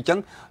បិណ្ឌអញ្ចឹង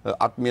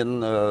អត់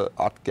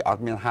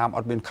មានហាមអ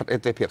ត់មានខិតអី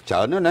ទេភាគច្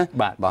រើនណា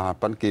បាទ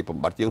ប៉ុន្តែគេបំ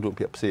បត្តិយើងរូប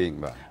ភាពផ្សេង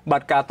បា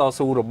ទការត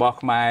ស៊ូរបស់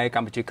ខ្មែរក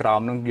ម្ពុជាក្រោម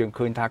នឹងយើង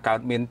ឃើញថាកើត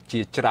មាន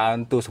ជាច្រើន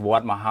ទសវ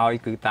ត្សរ៍មកហើយ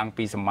គឺតាំង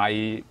ពីសម័យ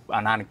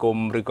អាណានិគម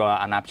ឬក៏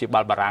អាណាព្យាបា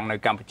លបារាំងនៅ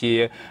កម្ពុជា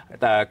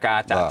ការ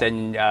ចាក់ចេញ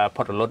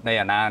ផុតរលត់នៃ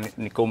អាណា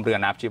និគមឬ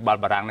អាណាព្យាបាល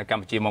បារាំងនៅក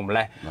ម្ពុជាមកម្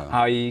លេះ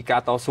ហើយកា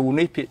រតស៊ូ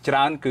នេះភាគច្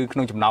រើនគឺក្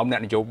នុងចំណោមអ្ន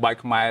កនយោបាយ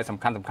ខ្មែរសំ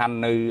ខាន់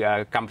នៅ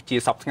កម្ពុជា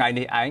សពថ្ងៃ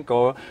នេះឯង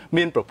ក៏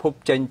មានប្រភព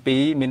ចេញពី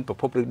មានប្រ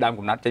ភពឬដើម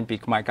កំណត់ចេញពី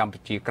ខ្មែរកម្ពុ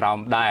ជាក្រោម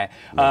ដែរ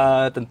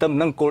ទន្ទឹម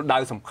នឹងគោលដៅ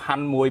សំខា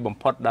ន់មួយបំ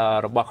ផុត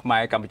របស់ខ្មែ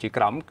រកម្ពុជា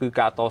ក្រោមគឺ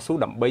ការតស៊ូ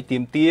ដើម្បីទា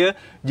មទារ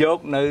យក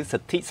នៅសិ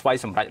ទ្ធិស្វ័យ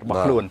សម្រេចរបស់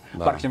ខ្លួន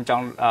បាទខ្ញុំច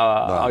ង់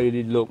ឲ្យ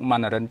លោកម៉ា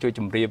ន់ណារិនជួយ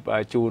ជម្រាប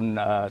ជូន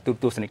ទូ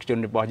ទស្សនិកជន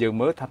របស់យើង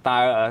មើលថាតើ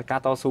កា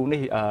រតស៊ូ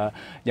នេះ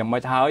យ៉ាងម៉េ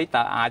ចហើយ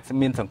តើអាច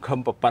មានសង្ឃឹម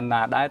ប៉ុណ្ណា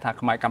ដែរថា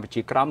ខ្មែរកម្ពុ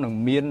ជាក្រោមនឹង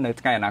មាននៅ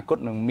ថ្ងៃអនាគត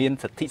នឹងមាន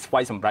សិទ្ធិស្វ័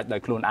យសម្រេចដោ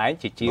យខ្លួនឯង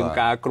ជាង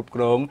ការគ្រប់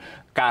គ្រង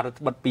ការរដ្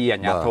ឋបិទពីអា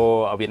ជ្ញាធរ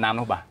វៀតណាម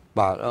នោះបាទ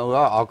បាទ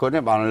អរគុណ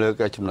បានលើ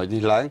កចំណុច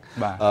នេះឡើង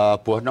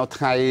ព្រោះនៅ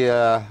ថ្ងៃ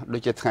ដូ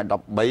ចជាថ្ងៃ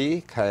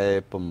13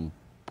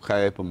ខែ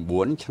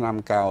9ឆ្នាំ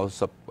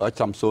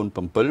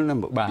2007ណា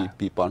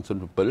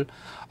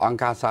2007អង្គ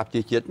ការសហប្រ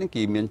ជាជាតិនេះ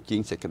គេមានចេញ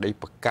សេចក្តី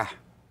ប្រកាស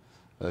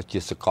ជា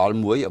សកល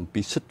មួយអំ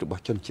ពីសិទ្ធិរប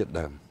ស់ជនជាតិ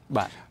ដើម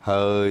បាទ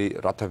ហើយ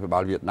រដ្ឋាភិបា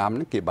លវៀតណាម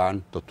នេះគេបាន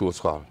ទទួល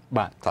ស្គាល់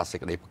ថាសេច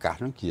ក្តីប្រកាស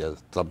នោះជា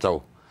ត្រឹមត្រូវ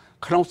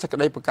ក្នុងសេចក្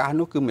តីប្រកាស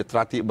នោះគឺមាត្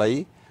រាទី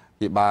3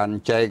គេបាន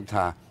ចែង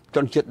ថាជ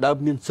នជាតិដើម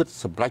មានសិទ្ធិ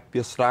សម្រេច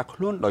វាស្រាខ្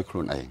លួនដោយខ្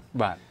លួនឯង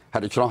បាទហើ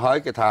យដូច្នោះហើយ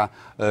គេថា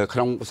ក្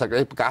នុងសេចក្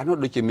តីប្រកាសនោះ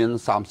ដូចជាមាន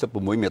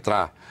36មាត្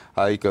រា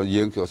ហើយក៏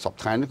យើងសប្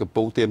តាហ៍នេះកំ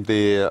ពុងទាម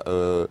ទារ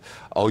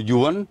ឲ្យ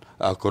យួន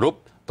គោរព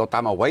ទៅតា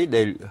មអ្វី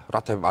ដែលរ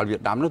ដ្ឋាភិបាលវៀត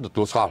ណាមនោះទ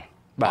ទួលស្គាល់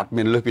បាទ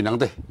មានលើសពីហ្នឹង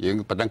ទេយើង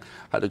ប៉ុណ្ណឹង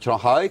ហើយដូច្នោះ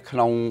ហើយក្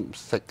នុង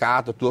សេចក្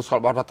តីទទួលស្គាល់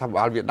របស់រដ្ឋាភិ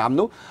បាលវៀតណាម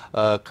នោះ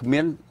គ្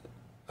មាន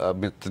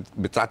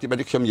មាត្រាទី3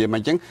នេះខ្ញុំនិយាយមក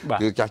អញ្ចឹង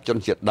គឺចាស់ជន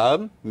ជាតិដើម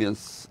មាន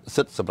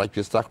សិទ្ធិសម្រេច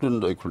វាស្រាខ្លួន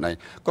ដោយខ្លួនឯង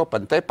ក៏ប៉ុ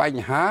ន្តែប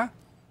ញ្ហា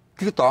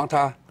គឺតង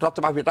ថារដ្ឋ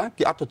បាលវៀតណាម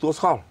គេអត់ទទួល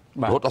ស្គាល់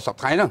រហូតដល់សប្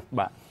តាហ៍ហ្នឹង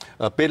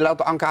ពេលឡើង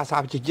ទៅអង្គការសហ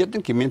ប្រជាជាតិហ្នឹ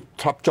ងគេមាន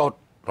ធ្លាប់ចោទ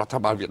រដ្ឋ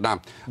បាលវៀតណាម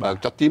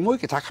ចុចទី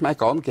1គេថាខ្មែរ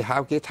ក្រមគេហៅ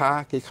គេថា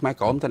គេខ្មែរ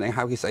ក្រមតែនឹង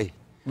ហៅគេស្អី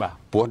បាទ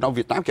ព្រោះនៅ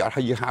វៀតណាមគេអត់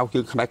ឲ្យយើងហៅគឺ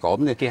ខ្មែរក្រម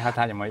នេះគេហៅ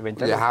ថាយ៉ាងម៉េចវិញ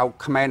ទៅគេហៅ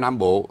ខ្មែរណាំ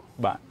បូ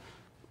បាទ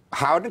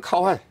ហៅនឹងខុ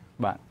សហើយ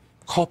បាទ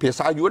ខុសភា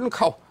សាយួន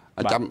ខុស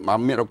ចាំ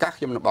មានឱកាស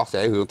ខ្ញុំនឹងបកស្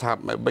រាយរឿងថា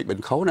បិទបិ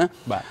ណ្ឌខុសណា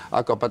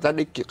ក៏ប៉ុន្តែ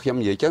ដូចខ្ញុំ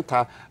និយាយចឹងថា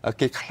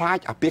គេខ្លាច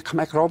អាពាក្យខ្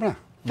មែរក្រមណា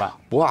បាទ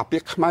ព្រោះអាពា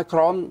ក្យខ្មែរក្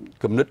រម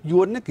គំនិត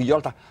យួននេះគេយ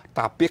ល់ថា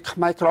តាពាក្យខ្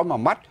មែរក្រមមួ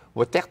យម៉ាត់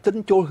វាតាក់ទិន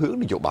ចូលរឿង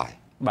នយោបាយ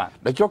បាទ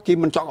ដល់ចុះគេ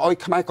មិនចង់ឲ្យ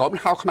ខ្មែរក្រម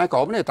ហៅខ្មែរក្រ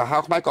មទេតែហៅ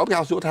ខ្មែរក្រមគេ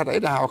ហៅសួរថាអី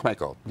ដែលហៅខ្មែរ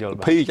ក្រម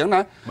ភីអញ្ចឹង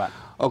ណា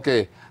អូខេ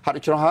ហើយ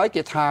ដូច្នោះហើយ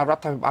គេថារ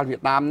ដ្ឋាភិបាលវៀត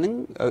ណាមហ្នឹង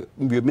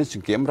វាមានស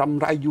ង្គ្រាមរ៉ាំ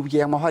រ៉ៃយូរ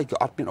យ៉ាវមកហើយក៏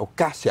អត់មានឱ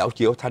កាសស្រាវ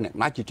ជ្រាវថាអ្នក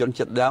ណាជាជន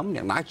ជាតិដើមអ្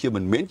នកណាជា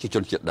មិនមែនជាជ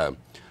នជាតិដើម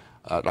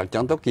ដល់អញ្ចឹ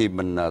ងទៅគេ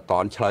មិនត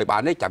ន់ឆ្លើយបា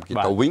នទេចាំគេ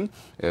ទៅវិញឲ្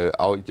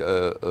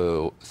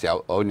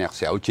យអ្នក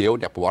ស្រាវជ្រាវ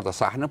អ្នកប្រវត្តិ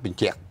សាស្ត្រហ្នឹងបញ្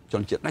ជាក់ជ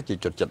នជាតិណាជា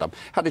ជនជាតិដើម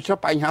ហើយដូច្នេះ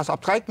បញ្ហាសព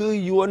ថ្ងៃគឺ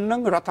យួនហ្នឹ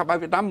ងរដ្ឋាភិបាល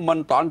វៀតណាមមិន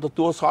តន់ទ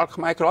ទួលស្គាល់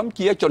ខ្មែរក្រម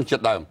ជាជនជា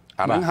តិដើម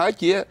អាហ្នឹងហើយ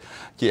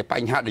ជាប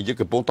ញ្ហាដែលយើង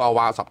កំពុងត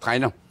វ៉ាសពថ្ងៃ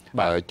ហ្នឹង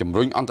ជំ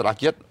រុញអន្តរ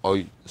ជាតិឲ្យ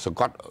សង្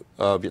កត់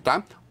វៀតណាម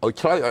ឲ្យ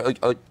ឆ្លើយឲ្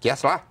យជ្រះ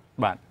ស្រឡះ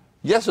បាទ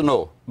yes or no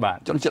បាទ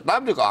ជនជាតិដើ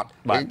មឬក៏អត់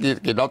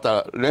គេដល់តែ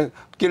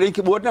គេលេង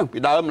ក្បួនហ្នឹងពី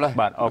ដើមម្លេះ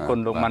បាទអរគុណ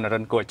លោកម៉ាន់រិ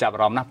នគួរចាប់អា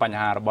រម្មណ៍ណាស់បញ្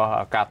ហារបស់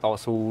ការត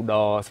ស៊ូ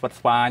ដ៏ស្វិត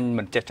ស្វាញ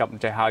មិនចេះចប់មិន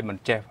ចេះហើយមិន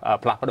ចេះ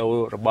ផ្លាស់ប្ដូរ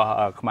របស់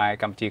ខ្មែរ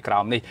កម្ពុជាក្រោ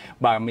មនេះ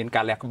បាទមាន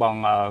ការលះបង់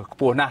ខ្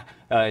ពស់ណាស់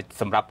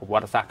សម្រាប់ប្រវ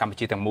ត្តិសាស្ត្រកម្ពុ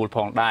ជាទាំងមូលផ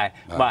ងដែរ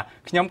បាទ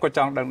ខ្ញុំក៏ច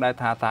ង់ដឹងដែរ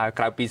ថាតើ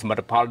ក្រៅពីសមិទ្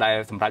ធផលដែល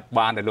សម្រាប់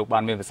បានដែលលោកបា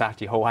នមានប្រសាសន៍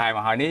ជាហោហែម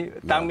កហើយនេះ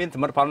តើមានស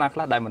មិទ្ធផលណាខ្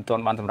លះដែលមិនទា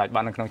ន់បានសម្រេច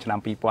បាននៅក្នុងឆ្នាំ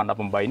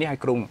2018នេះហើយ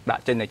គ្រោងដា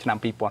ក់ចេញនៅឆ្នាំ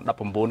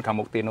2019ខាង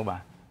មុខទៀតនោះ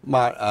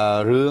បាទ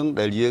រឿង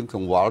ដែលយើងក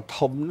ង្វល់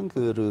ធំហ្នឹង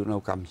គឺរឿងនៅ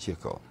កម្ពុជា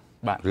ក្រោម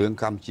រឿង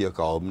កម្ពុជា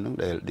ក្រោមហ្នឹង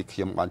ដែលខ្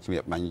ញុំបានជំរា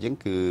បបាញ់អញ្ចឹង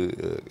គឺ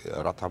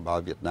រដ្ឋាភិបាល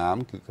វៀតណាម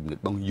គឺគំនិត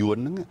បងយួន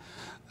ហ្នឹង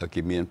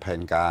គេមានផែន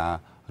ការ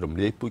រំ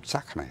លាយពូជសា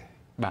សន៍ខ្មែរ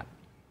បាទ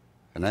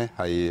ណា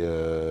ហើយ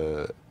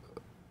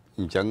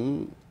អញ្ចឹង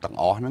ទាំង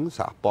អស់ហ្នឹងស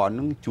ហព័ន្ធហ្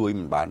នឹងជួយ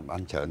មិនបា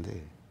នច្រើនទេ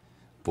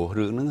ព្រោះ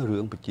រឿងហ្នឹងរឿ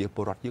ងប្រជាព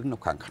លរដ្ឋយើងនៅ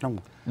ខាងក្នុង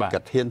គា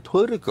ត់ហ៊ានធ្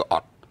វើឬក៏អ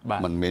ត់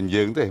មិនមែន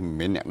យើងទេមិន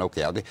មែនអ្នកនៅក្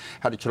រៅទេ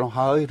ហើយដូច្នោះ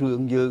ហើយរឿ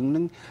ងយើងហ្នឹ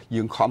ង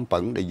យើងខំប្រឹ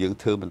ងដែលយើង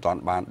ធ្វើមិនតាន់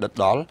បានដិត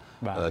ដល់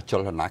ច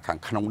លនាខាង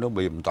ក្នុងនោះ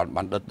វាមិនតាន់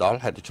បានដិតដល់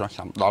ហើយដូច្នោះឆ្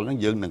នាំដល់ហ្នឹង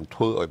យើងនឹងធ្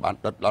វើឲ្យបាន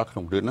ដិតដល់ក្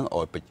នុងរឿងហ្នឹង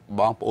ឲ្យ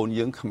បងប្អូន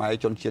យើងខ្មែរ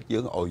ជនជាតិយើ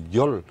ងឲ្យយ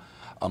ល់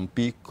អំ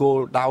ពីគោល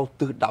ដៅ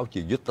ទិសដៅ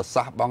ជាយុទ្ធ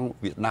សាស្ត្របង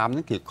វៀតណាមហ្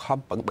នឹងគេខំ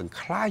ប្រឹងបង្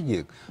ខ្លាយយើ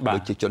ងដូ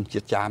ចជាជនជា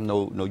តិចាម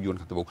នៅយួន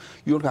ខាងត្បូង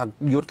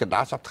យួនកណ្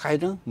ដាលសពថ្ងៃ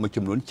ហ្នឹងមួយ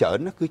ចំនួនច្រើន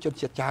ណាគឺជន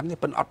ជាតិចាមនេះ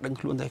ប៉ុន្តែអត់ដឹង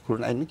ខ្លួនតែខ្លួន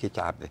ឯងហ្នឹងជា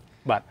ចាមទេ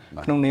បាទ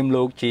ក្នុងនាម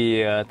លោកជា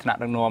ថ្នាក់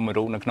ដឹកនាំមួយ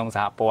រូបនៅក្នុងស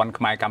ហព័ន្ធ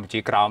ខ្មែរកម្ពុជា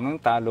ក្រោមហ្នឹង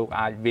តើលោក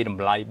អាចវិត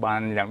ម្លៃបា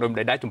នយ៉ាងដូចម្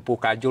តេចដែរចំពោះ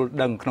ការយល់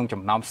ដឹងក្នុង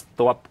ចំណោមស្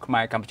ទាប់ខ្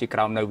មែរកម្ពុជាក្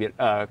រោមនៅ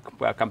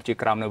កម្ពុជា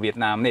ក្រោមនៅវៀត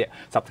ណាមនេះ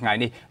សប្តាហ៍ថ្ងៃ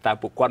នេះតើ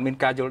ពួកគាត់មាន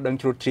ការយល់ដឹង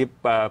ជ្រួតជ្រាប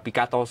ពី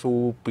ការតស៊ូ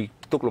ពី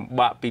ទុកលំ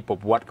បាកពីប្រ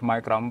វត្តិខ្មែរ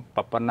ក្រោម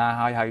ប៉ុណ្ណា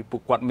ហើយពួ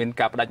កគាត់មាន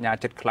ការបដិញ្ញា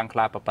ចិត្តខ្លាំងក្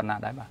លាប៉ុណ្ណា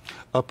ដែរបាទ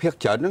ភាគ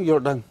ច្រើនហ្នឹងយ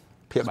ល់ដឹង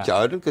ភាគច្រើ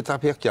នហ្នឹងគឺថា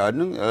ភាគច្រើន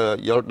ហ្នឹង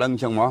យល់ដឹង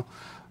ចឹងមក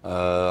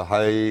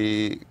ហើយ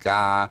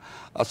ការ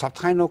សប្តាហ៍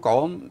ថ្ងៃនៅក្រ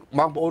ម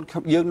បងប្អូន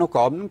យើងនៅក្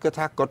រមហ្នឹងគឺ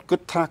ថាគាត់គិ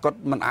តថាគាត់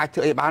មិនអាចធ្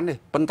វើអីបានទេ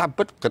ប៉ុន្តែ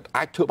ពិតគាត់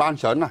អាចធ្វើបាន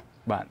ច្រើនណាស់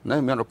បាទនេះ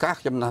មានឱកាស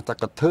ខ្ញុំថា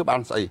គាត់ធ្វើបា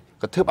នស្អី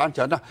គាត់ធ្វើបានច្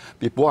រើនណាស់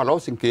ពីព្រោះឥឡូវ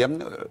សង្គ្រាម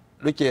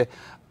ដូចជា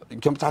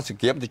ខ្ញុំថាសង្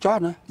គ្រាមទៅចោះ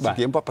ណាសង្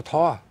គ្រាមវប្បធ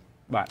ម៌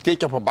បាទគេ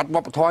ចង់ប្របាត់វ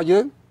ប្បធម៌យើ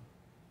ង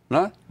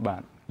ណាបា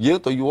ទយើង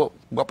ទៅយក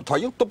វប្បធម៌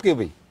យើងទប់គេ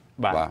វិញ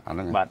បាទអាហ្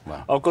នឹងបាទ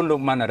អរគុណលោក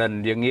ម៉ាន់រិន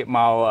យើងងាកម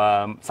ក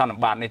សន្និ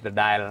បាតនេះដ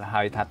ដែល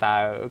ហើយថាតើ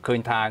ឃើញ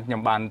ថាខ្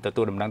ញុំបានទ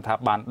ទួលដំណឹងថា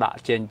បានដាក់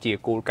ចេញជា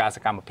គោលការណ៍ស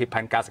កម្មភាព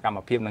ផែនការសកម្ម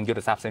ភាពនិងយុទ្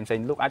ធសាស្ត្រផ្សេង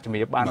ៗលោកអាចជំ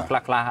រាបបានខ្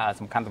លះៗ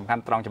សំខាន់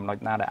ត្រង់ចំណុច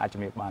ណាដែលអាច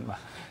ជំរាបបានបាទ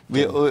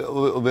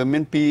វាមា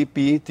នពី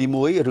ទី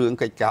1រឿង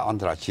កិច្ចការអ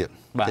ន្តរជាតិ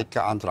កិច្ច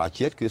ការអន្តរ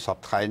ជាតិគឺសព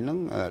ថ្ងៃហ្នឹង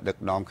ដឹក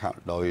នាំ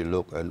ដោយ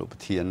លោកអនុប្រ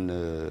ធាន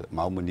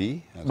ម៉ៅម៉ូនី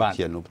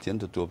ជាអនុប្រធាន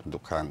ទទួលបន្ទុ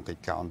កខាងកិច្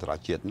ចការអន្តរ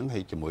ជាតិហ្នឹងហើ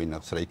យជាមួយនឹ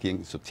ងស្រីគៀង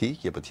សុធី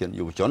ជាប្រធាន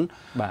យុវជន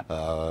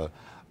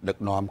ដឹក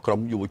នាំក្រុម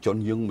យុវជន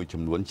យើងមួយ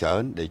ចំនួនច្រើ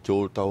នដែលចូ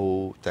លទៅ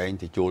តែង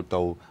ទៅចូល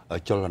ទៅ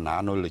ចលនា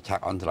នៅលើឆាក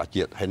អន្តរ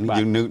ជាតិហើយ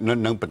យើង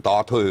នឹងបន្ត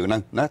ធ្វើហ្នឹ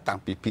ងណាតាំង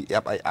ពី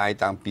PFII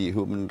តាំងពី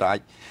Human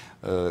Rights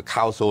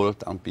Council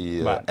តាំងពី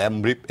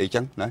MRIP អី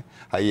ចឹងណា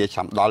ហើយឆ្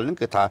នាំដល់ហ្នឹង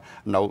គឺថា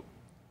នៅ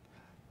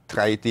ថ្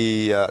ងៃ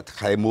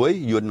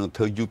1យួននឹង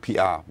ធ្វើ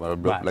UPR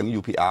ឡើង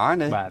UPR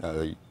ណា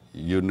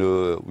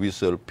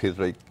Universal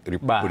Periodic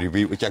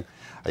Review អញ្ចឹង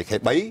ហើយខែ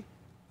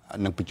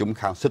3នឹងប្រជុំ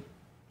ខាងសិ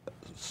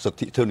ទ្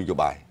ធិធ្វើនយោ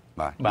បាយ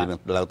បាទយើងនឹង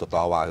ឡើងទៅត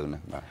វ៉ារឿង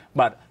នេះ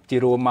បាទជា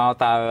រួមមក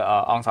តើ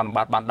អង្គសន្និ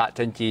បាតបានដាក់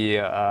ចេញជា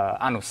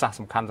អនុសាសន៍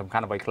សំខា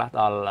ន់អ្វីខ្លះ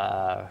ដល់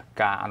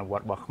ការអនុវ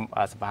ត្តរបស់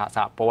ស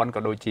ហព័ន្ធក៏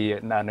ដូចជា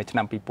នៅឆ្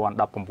នាំ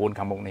2019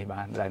ខាងមុខនេះ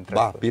បាទ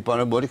បាទ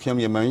2019ខ្ញុំ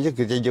និយាយមក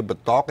គឺយើងប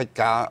ន្តកិច្ច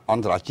ការអ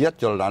ន្តរជាតិ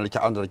ចលនាលើឆា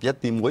កអន្តរជាតិ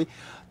ទី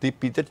1ទី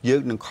2ទៀតយើ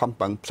ងនឹងខំ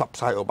ប្រឹងផ្សព្វផ្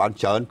សាយឲ្យបាន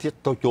ច្រើនទៀត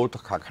ទៅចូលទៅ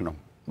ខាងក្នុង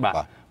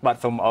បាទ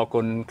សូមអរគុ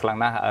ណខ្លាំង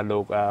ណាស់លោ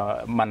ក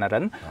ម៉ាន់រិ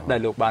នដែល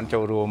លោកបានចូ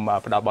លរួម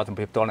ផ្ដល់បទសម្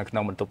ភាសន៍ផ្ទាល់នៅក្នុ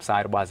ងបន្ទប់ផ្សាយ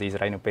របស់អាស៊ីសេ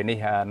រីនៅពេលនេះ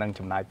និង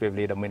ចំណាយពេលវេ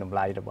លាដ៏មានតម្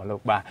លៃរបស់លោ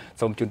កបាទ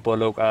សូមជូនពរ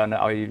លោកនៅ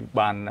ឲ្យ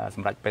បានស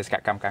ម្រេចបេសក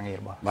កម្មការងារ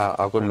របស់បាទ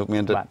អរគុណលោកមា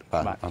នរិទ្ធ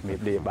បាទជំរា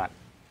ប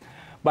លា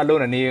បាទលោក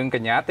នាងក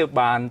ញ្ញាទើប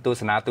បានទស្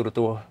សនាទូរទ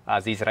ស្សន៍អា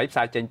ស៊ីសេរីផ្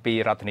សាយចេញពី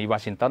រដ្ឋធានី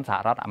Washington សហ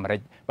រដ្ឋអាមេរិក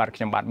បាទខ្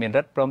ញុំបាទមាន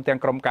រិទ្ធព្រមទាំង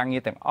ក្រុមការងា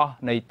រទាំងអស់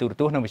នៃទូរ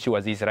ទស្សន៍និងវិទ្យុ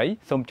អាស៊ីសេរី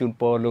សូមជូន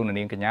ពរលោក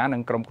នាងកញ្ញានិ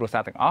ងក្រុមគ្រួសា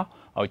រទាំងអស់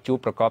ឲ្យជួប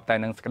ប្រកបតែ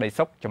នឹងសេចក្តី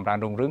សុខចម្រើន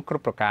រុងរឿងគ្រ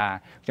ប់ប្រការ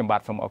ខ្ញុំបា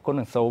ទសូមអរគុណ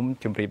និងសូម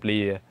ជម្រាបលា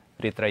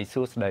រាត្រី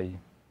សួស្តី